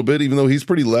this a little bit, even though he's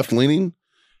pretty left leaning,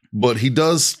 but he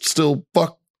does still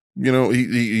fuck,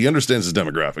 he understands his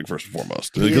demographic first and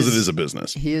foremost because it is a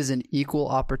business. He is an equal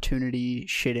opportunity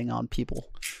shitting on people.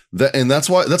 That's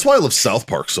why I love South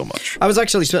Park so much. I was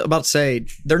actually about to say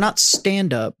they're not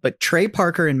stand up, but Trey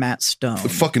Parker and Matt Stone.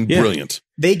 Fucking brilliant.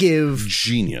 They give.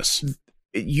 Genius.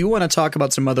 You want to talk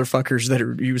about some motherfuckers that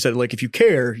are, you said, like, if you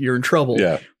care, you're in trouble.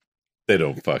 Yeah. They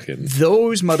don't fucking.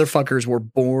 Those motherfuckers were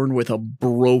born with a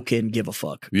broken give a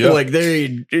fuck. Yeah. Like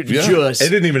they just. It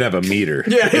didn't even have a meter.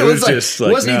 Yeah, it was like- just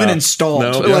like wasn't even installed.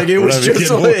 No, Like, it we're was not even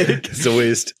just kidding. like- It's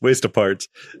a waste of parts.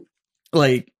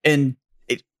 like, and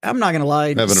I'm not gonna lie,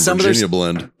 Having a some of Virginia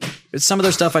blend.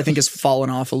 their stuff I think has fallen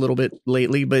off a little bit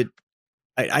lately, but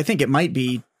I think it might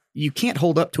be you can't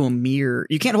hold up to a mirror.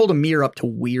 You can't hold a mirror up to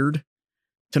weird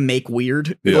to make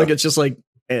weird. Yeah. Like it's just like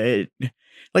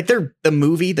like the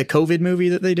COVID movie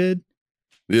that they did.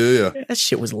 Yeah. That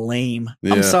shit was lame.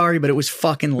 Yeah. I'm sorry, but it was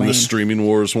fucking And lame. the streaming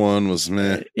wars one was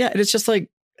meh. Yeah, and it's just like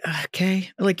okay,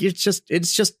 like it's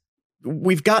just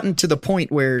we've gotten to the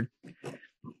point where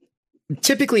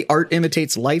typically art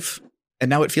imitates life, and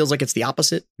now it feels like it's the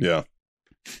opposite. Yeah.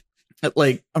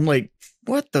 Like I'm like,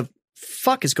 what the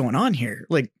fuck is going on here?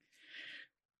 Like,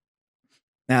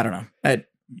 I don't know.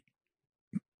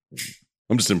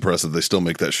 I'm just impressed that they still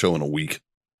make that show in a week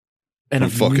And From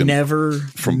I've fucking- never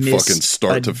from missed fucking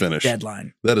start a to finish.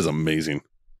 deadline. That is amazing.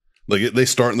 Like they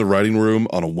start in the writing room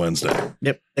on a Wednesday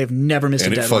Yep, they've never missed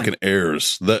and a it deadline. fucking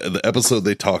airs. The episode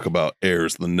they talk about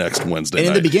airs the next Wednesday And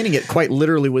in night. the beginning, it quite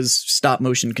literally was stop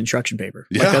motion construction paper.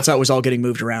 Like Yeah. that's how it was all getting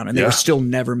moved around, and they Yeah. were still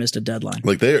never missed a deadline.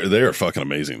 Like they are fucking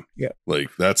amazing. Yeah. Like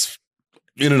that's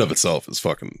in and of itself is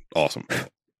fucking awesome.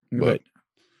 But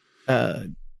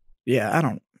yeah, I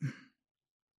don't.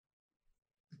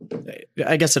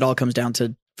 I guess it all comes down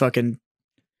to fucking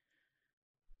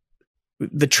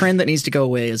the trend that needs to go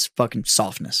away is fucking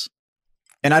softness.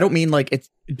 And I don't mean like it's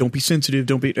don't be sensitive,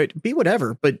 don't be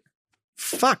whatever, but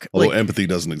fuck, Although like empathy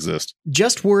doesn't exist.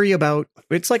 just worry about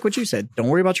it's like what you said. Don't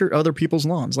worry about your other people's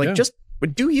lawns. Like Yeah. just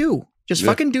do you. Just Yeah.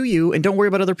 fucking do you and don't worry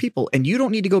about other people. And you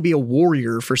don't need to go be a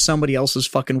warrior for somebody else's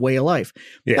fucking way of life.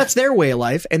 Yeah. That's their way of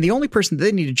life. And the only person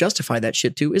they need to justify that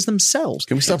shit to is themselves.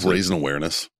 Can we stop raising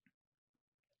awareness?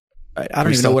 I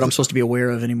don't even know what I'm supposed to be aware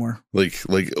of anymore.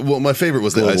 Well, my favorite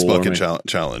was the Global ice bucket warming.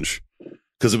 challenge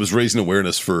because it was raising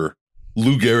awareness for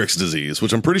Lou Gehrig's disease,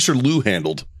 which I'm pretty sure Lou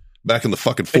handled back in the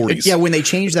fucking 40s. Yeah, when they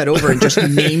changed that over and just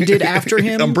named it after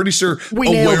him. I'm pretty sure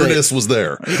We nailed awareness was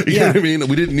there. You know Yeah. what I mean?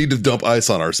 We didn't need to dump ice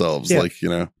on ourselves. Yeah. Like, you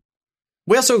know,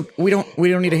 We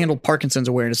don't need to handle Parkinson's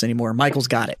awareness anymore. Michael's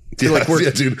got it. Yeah, Like,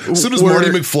 dude. As soon as Marty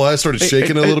McFly started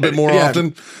shaking a little bit more yeah,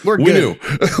 often, we're we good.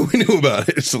 knew. We knew about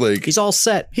it. It's like, He's all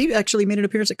set. He actually made an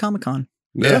appearance at Comic-Con.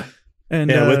 yeah. And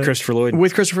Yeah, with Christopher Lloyd.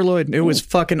 With Christopher Lloyd. It was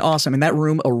fucking awesome. And that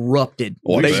room erupted.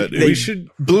 Oh, I bet, dude. they We should-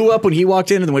 blew up when he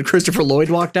walked in and then when Christopher Lloyd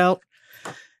walked out.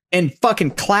 And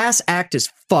fucking class act as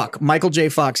fuck. Michael J.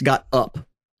 Fox got up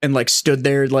and like stood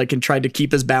there like and tried to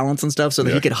keep his balance and stuff so that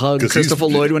Yeah. he could hug 'Cause Christopher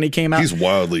Lloyd when he came out. He's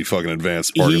wildly fucking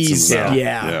advanced Parkinson's now.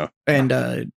 yeah.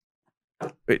 And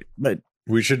but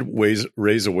We should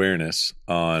raise awareness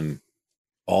on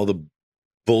all the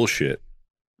bullshit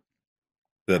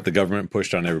that the government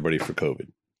pushed on everybody for COVID.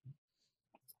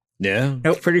 Yeah.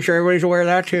 nope, pretty sure everybody's aware of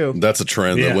that too. That's a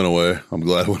trend that Yeah. went away. I'm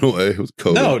glad it went away. It was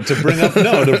COVID. No, to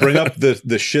bring up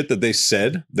the shit that they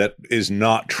said that is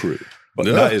not true. But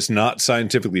Yeah. it's not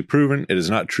scientifically proven. It is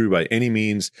not true by any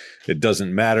means. It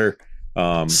doesn't matter.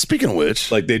 Speaking of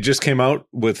which, Like they just came out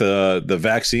with the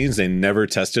vaccines. They never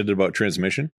tested about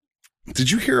transmission. did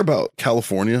you hear about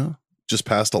California just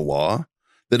passed a law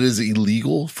that it is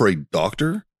illegal for a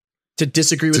doctor To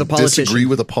disagree with to a politician. disagree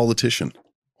with a politician?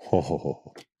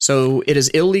 So it is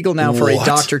illegal now for a What?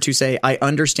 doctor to say, I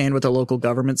understand what the local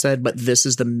government said, but this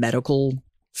is the medical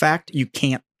fact. You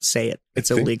can't say it. It's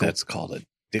I think illegal. That's called a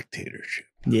dictatorship.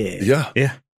 Yeah. Yeah.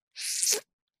 Yeah.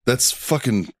 That's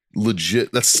fucking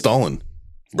legit. That's Stalin,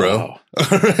 bro. Wow.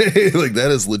 Like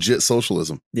that is legit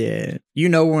socialism. Yeah. You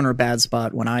know we're in a bad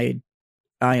spot when I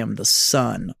am the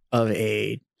son of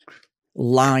a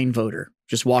line voter.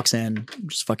 Just walks in,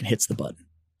 just fucking hits the button.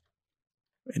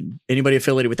 And anybody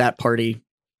affiliated with that party,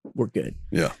 we're good.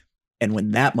 Yeah. And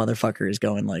when that motherfucker is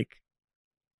going like,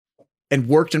 and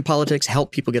worked in politics,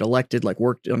 helped people get elected, like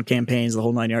worked on campaigns, the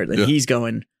whole 9 yards, and Yeah. he's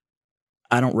going,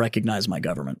 I don't recognize my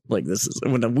government. Like this is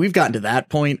when we've gotten to that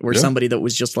point where Yeah. somebody that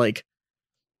was just like,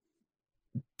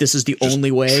 this is the Just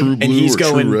only way. True And blue he's or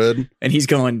going, true red. and he's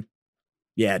going,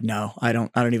 yeah, no, I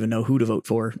don't even know who to vote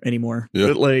for anymore. Yeah.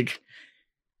 But like,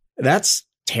 that's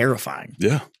terrifying.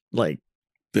 Yeah. Like,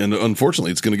 And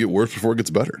unfortunately, it's going to get worse before it gets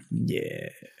better. yeah.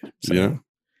 So Yeah.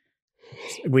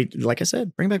 we, like I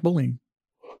said, bring back bullying.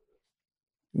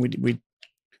 We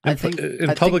I think In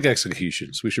I public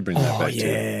executions, we should bring that oh back too.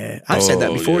 yeah. I've said that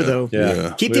Oh, before yeah. though.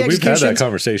 Yeah. Keep the We've had that executions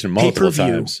conversation multiple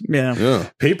pay-per-view. times. Yeah. Yeah.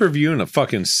 Pay per view in a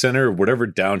fucking center, whatever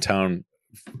downtown,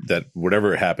 that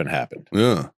whatever happened.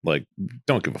 Yeah. Like,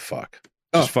 don't give a fuck.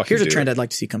 Oh, Just fucking here's a do trend it. I'd like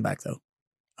to see come back though.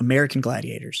 American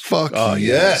Gladiators. Fuck. Oh,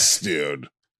 yes, dude.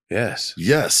 Yes.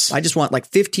 Yes. I just want like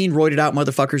 15 roided out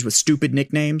motherfuckers with stupid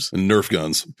nicknames And Nerf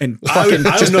guns. and I fucking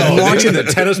don't know. launching the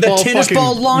tennis the ball, tennis fucking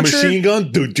ball launcher? machine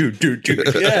gun. Dude.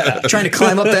 Yeah. trying to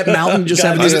climb up that mountain, just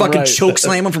having this Goddamn fucking right. choke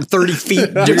slam them from 30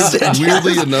 feet. Dude,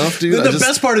 weirdly enough, dude. The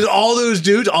best part is all those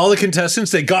dudes, all the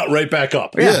contestants, they got right back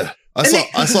up. Yeah. I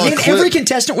saw a and clip. every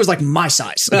contestant was like my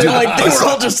size. They're like, they were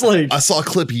all just like, I saw a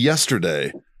clip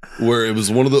yesterday where it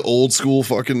was one of the old school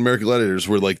fucking American Gladiators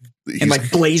where like and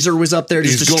like Blazer was up there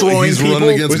just he's destroying people. running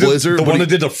against Was it Blazer. the but one he- that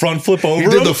did the front flip over He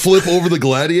did him? the flip over the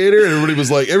gladiator, and everybody was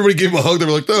like, everybody gave him a hug. They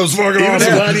were like, that was fucking Even the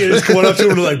awesome. gladiators going up to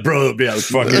him and like, bro, yeah,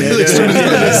 fucking. They started doing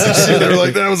this shit. They were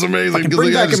like, that was amazing. Fucking 'Cause bring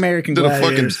the guy back just American did a fucking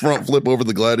Gladiators. front flip over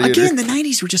the gladiator. Again, the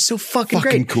 90s were just so fucking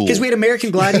Fucking great. cool. Because we had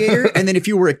American Gladiator, and then if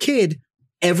you were a kid,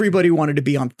 everybody wanted to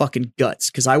be on fucking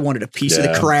Guts because I wanted a piece of the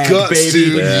Yeah. crag, Guts, baby.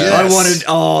 dude, yes. I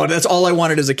wanted, that's all I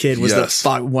wanted as a kid was Yes.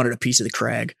 I wanted a piece of the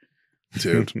crag.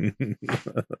 Dude,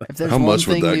 if there's How one much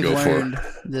would thing that we've go for? learned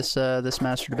this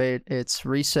master debate, it's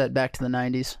reset back to the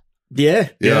 90s. Yeah.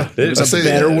 yeah. it was I a say,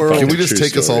 better world. Can we just True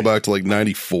take us all story. back to like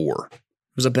 94? It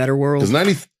was a better world. Because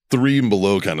 93 and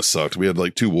below kind of sucked. We had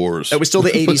like 2 wars. That was still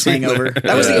the 80s hangover.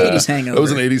 That was the Yeah. 80s hangover. That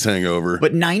was an 80s hangover.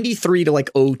 But 93 to like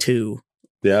 02.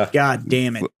 Yeah. God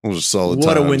damn it. It was a solid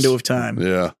What a times. window of time.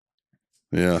 Yeah.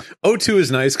 Yeah. 02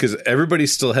 is nice because everybody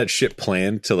still had shit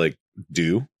planned to like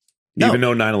do, No. even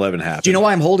though 9/11 happened. Do you know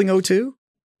why I'm holding 02?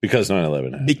 Because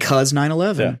 9/11 happened. Because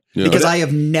 9/11. Yeah. Because I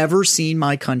have never seen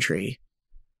my country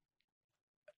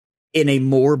in a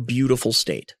more beautiful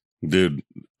state. Dude,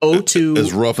 02,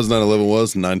 as rough as 9/11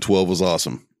 was, 9/12 was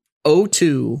awesome.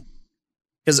 02,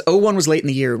 because 01 was late in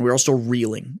the year and we were all still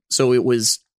reeling. So it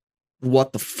was,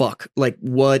 what the fuck? Like,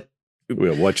 what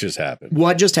just happened?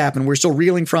 what just happened? We're still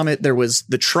reeling from it. There was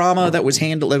the trauma that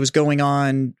was going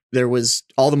on. There was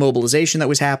all the mobilization that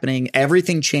was happening.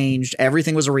 Everything changed.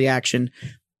 Everything was a reaction.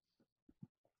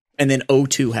 And then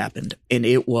 02 happened and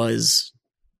it was,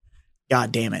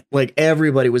 God damn it. Like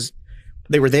everybody was,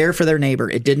 they were there for their neighbor.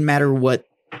 It didn't matter what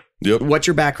Yep.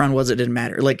 your background was. It didn't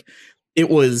matter. Like it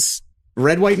was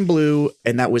red, white, and blue.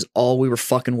 And that was all we were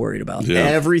fucking worried about. Yeah.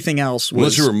 Everything else was,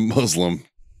 Unless you were Muslim.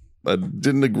 I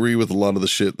didn't agree with a lot of the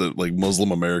shit that like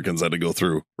Muslim Americans had to go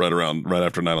through right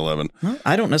after 9/11. Well,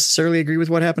 I don't necessarily agree with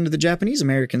what happened to the Japanese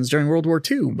Americans during World War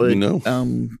II, but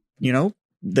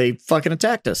they fucking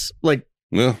attacked us. Like,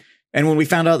 Yeah. and when we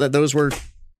found out that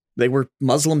they were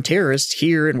Muslim terrorists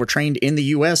here and were trained in the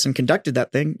U.S. and conducted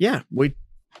that thing, Yeah. when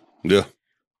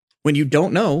you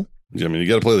don't know. I mean, you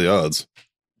got to play the odds.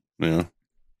 Yeah.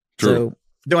 True. So,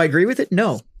 do I agree with it?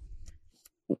 No.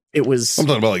 It was. I'm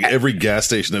talking about like every gas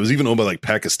station that was even owned by like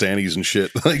Pakistanis and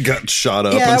shit, like got shot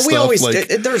up. Yeah, and we stuff. always. Like,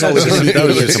 There's always going to be That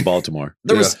was idiots. just in Baltimore.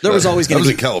 There was always That going was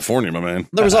to in be. California, my man.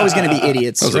 There was always going to be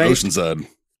idiots, That was right? at Oceanside.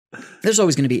 There's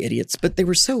always going to be idiots, but it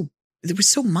was so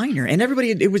minor, and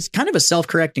everybody. It was kind of a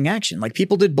self-correcting action. Like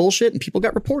people did bullshit, and people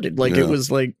got reported. Like Yeah. it was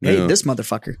like, hey, Yeah. this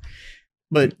motherfucker.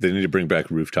 But They need to bring back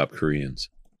rooftop Koreans.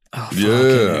 oh, Yeah.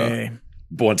 fucking A.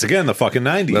 But once again, the fucking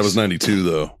 90s. That was 92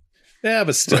 though. Yeah,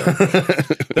 but still.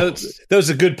 that was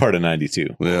a good part of 92.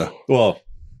 Yeah. Well,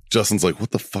 Justin's like, what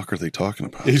the fuck are they talking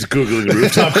about? he's Googling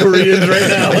rooftop Koreans right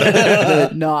now.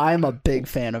 No, I'm a big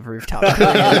fan of rooftop Koreans.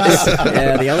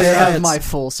 Yeah, the LA They have riots. my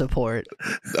full support.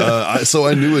 So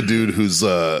I knew a dude whose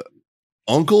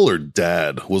uncle or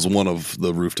dad was one of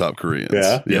the rooftop Koreans.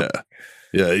 Yeah? Yeah.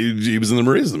 Yeah. He was in the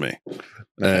Marines with me.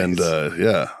 And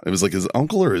Nice. it was like his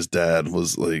uncle or his dad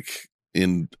was like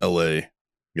in LA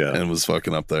Yeah. and was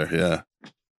fucking up there. Yeah.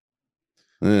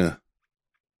 Yeah.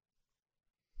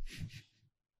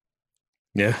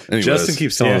 Yeah. Anyways, Justin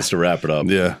keeps telling Yeah. us to wrap it up.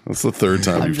 yeah, that's the third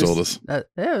time I'm you've told us. That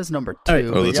was number 2. All right.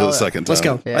 Oh, but that's y'all- the second time. Let's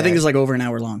go. Yeah. I think it's like over an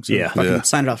hour long. So Yeah. fucking Yeah.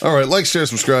 sign it off. All right, like, share,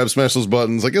 subscribe, smash those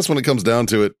buttons. I guess when it comes down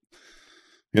to it,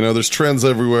 there's trends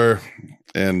everywhere,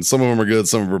 and some of them are good,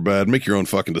 some of them are bad. Make your own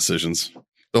fucking decisions.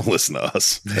 Don't listen to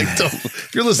us.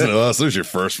 If you're listening to us, there's your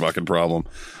first fucking problem.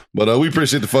 But we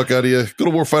appreciate the fuck out of you. Go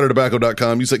to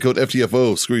warfightertobacco.com. Use that code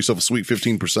FTFO. Screw yourself a sweet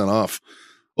 15% off.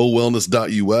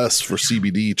 OWellness.us for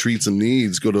CBD treats and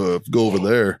needs. Go over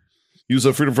there. Use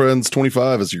Freedom Friends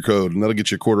 25 as your code, and that'll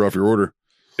get you a quarter off your order.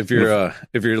 If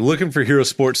you're looking for Hero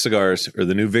Sports cigars or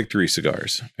the new Victory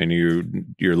cigars, and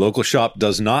your local shop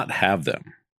does not have them,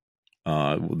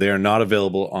 they are not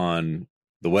available on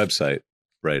the website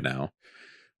right now.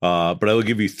 But I will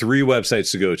give you 3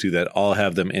 websites to go to that all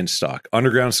have them in stock: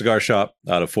 Underground Cigar Shop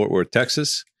out of Fort Worth,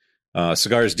 Texas,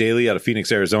 Cigars Daily out of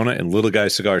Phoenix, Arizona, and Little Guy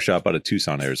Cigar Shop out of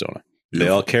Tucson, Arizona. They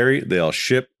all carry, they all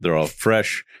ship, they're all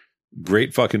fresh,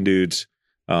 great fucking dudes.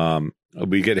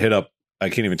 We get hit up, I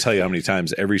can't even tell you how many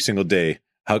times every single day.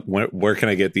 Where can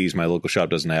I get these? My local shop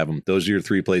doesn't have them. Those are your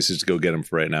 3 places to go get them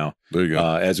for right now. There you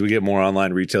go. As we get more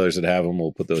online retailers that have them,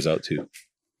 we'll put those out too.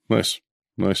 Nice.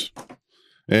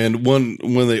 And when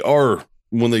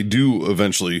they do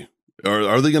eventually,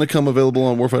 are they going to come available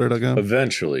on warfighter.com?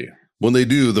 Eventually, When they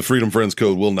do, the Freedom Friends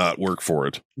code will not work for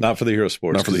it. not for the Hero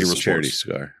Sports. Not for the 'cause Hero it's a charity Sports.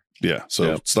 cigar. Yeah. So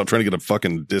Yeah. stop trying to get a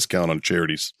fucking discount on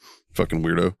charities. Fucking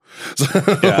weirdo.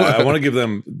 Yeah, I want to give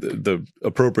them the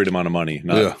appropriate amount of money,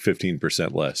 not Yeah.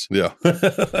 15% less. Yeah.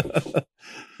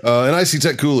 And IC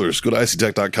Tech coolers. Go to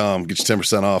ictech.com. Get you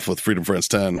 10% off with Freedom Friends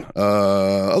 10.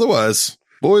 Otherwise,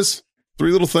 boys,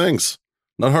 3 little things.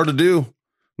 Not hard to do.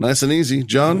 Nice and easy.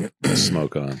 John,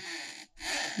 Smoke on.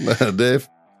 Dave,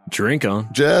 Drink on.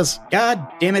 Jazz. God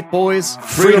damn it, boys.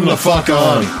 Freedom the fuck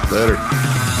on. Later.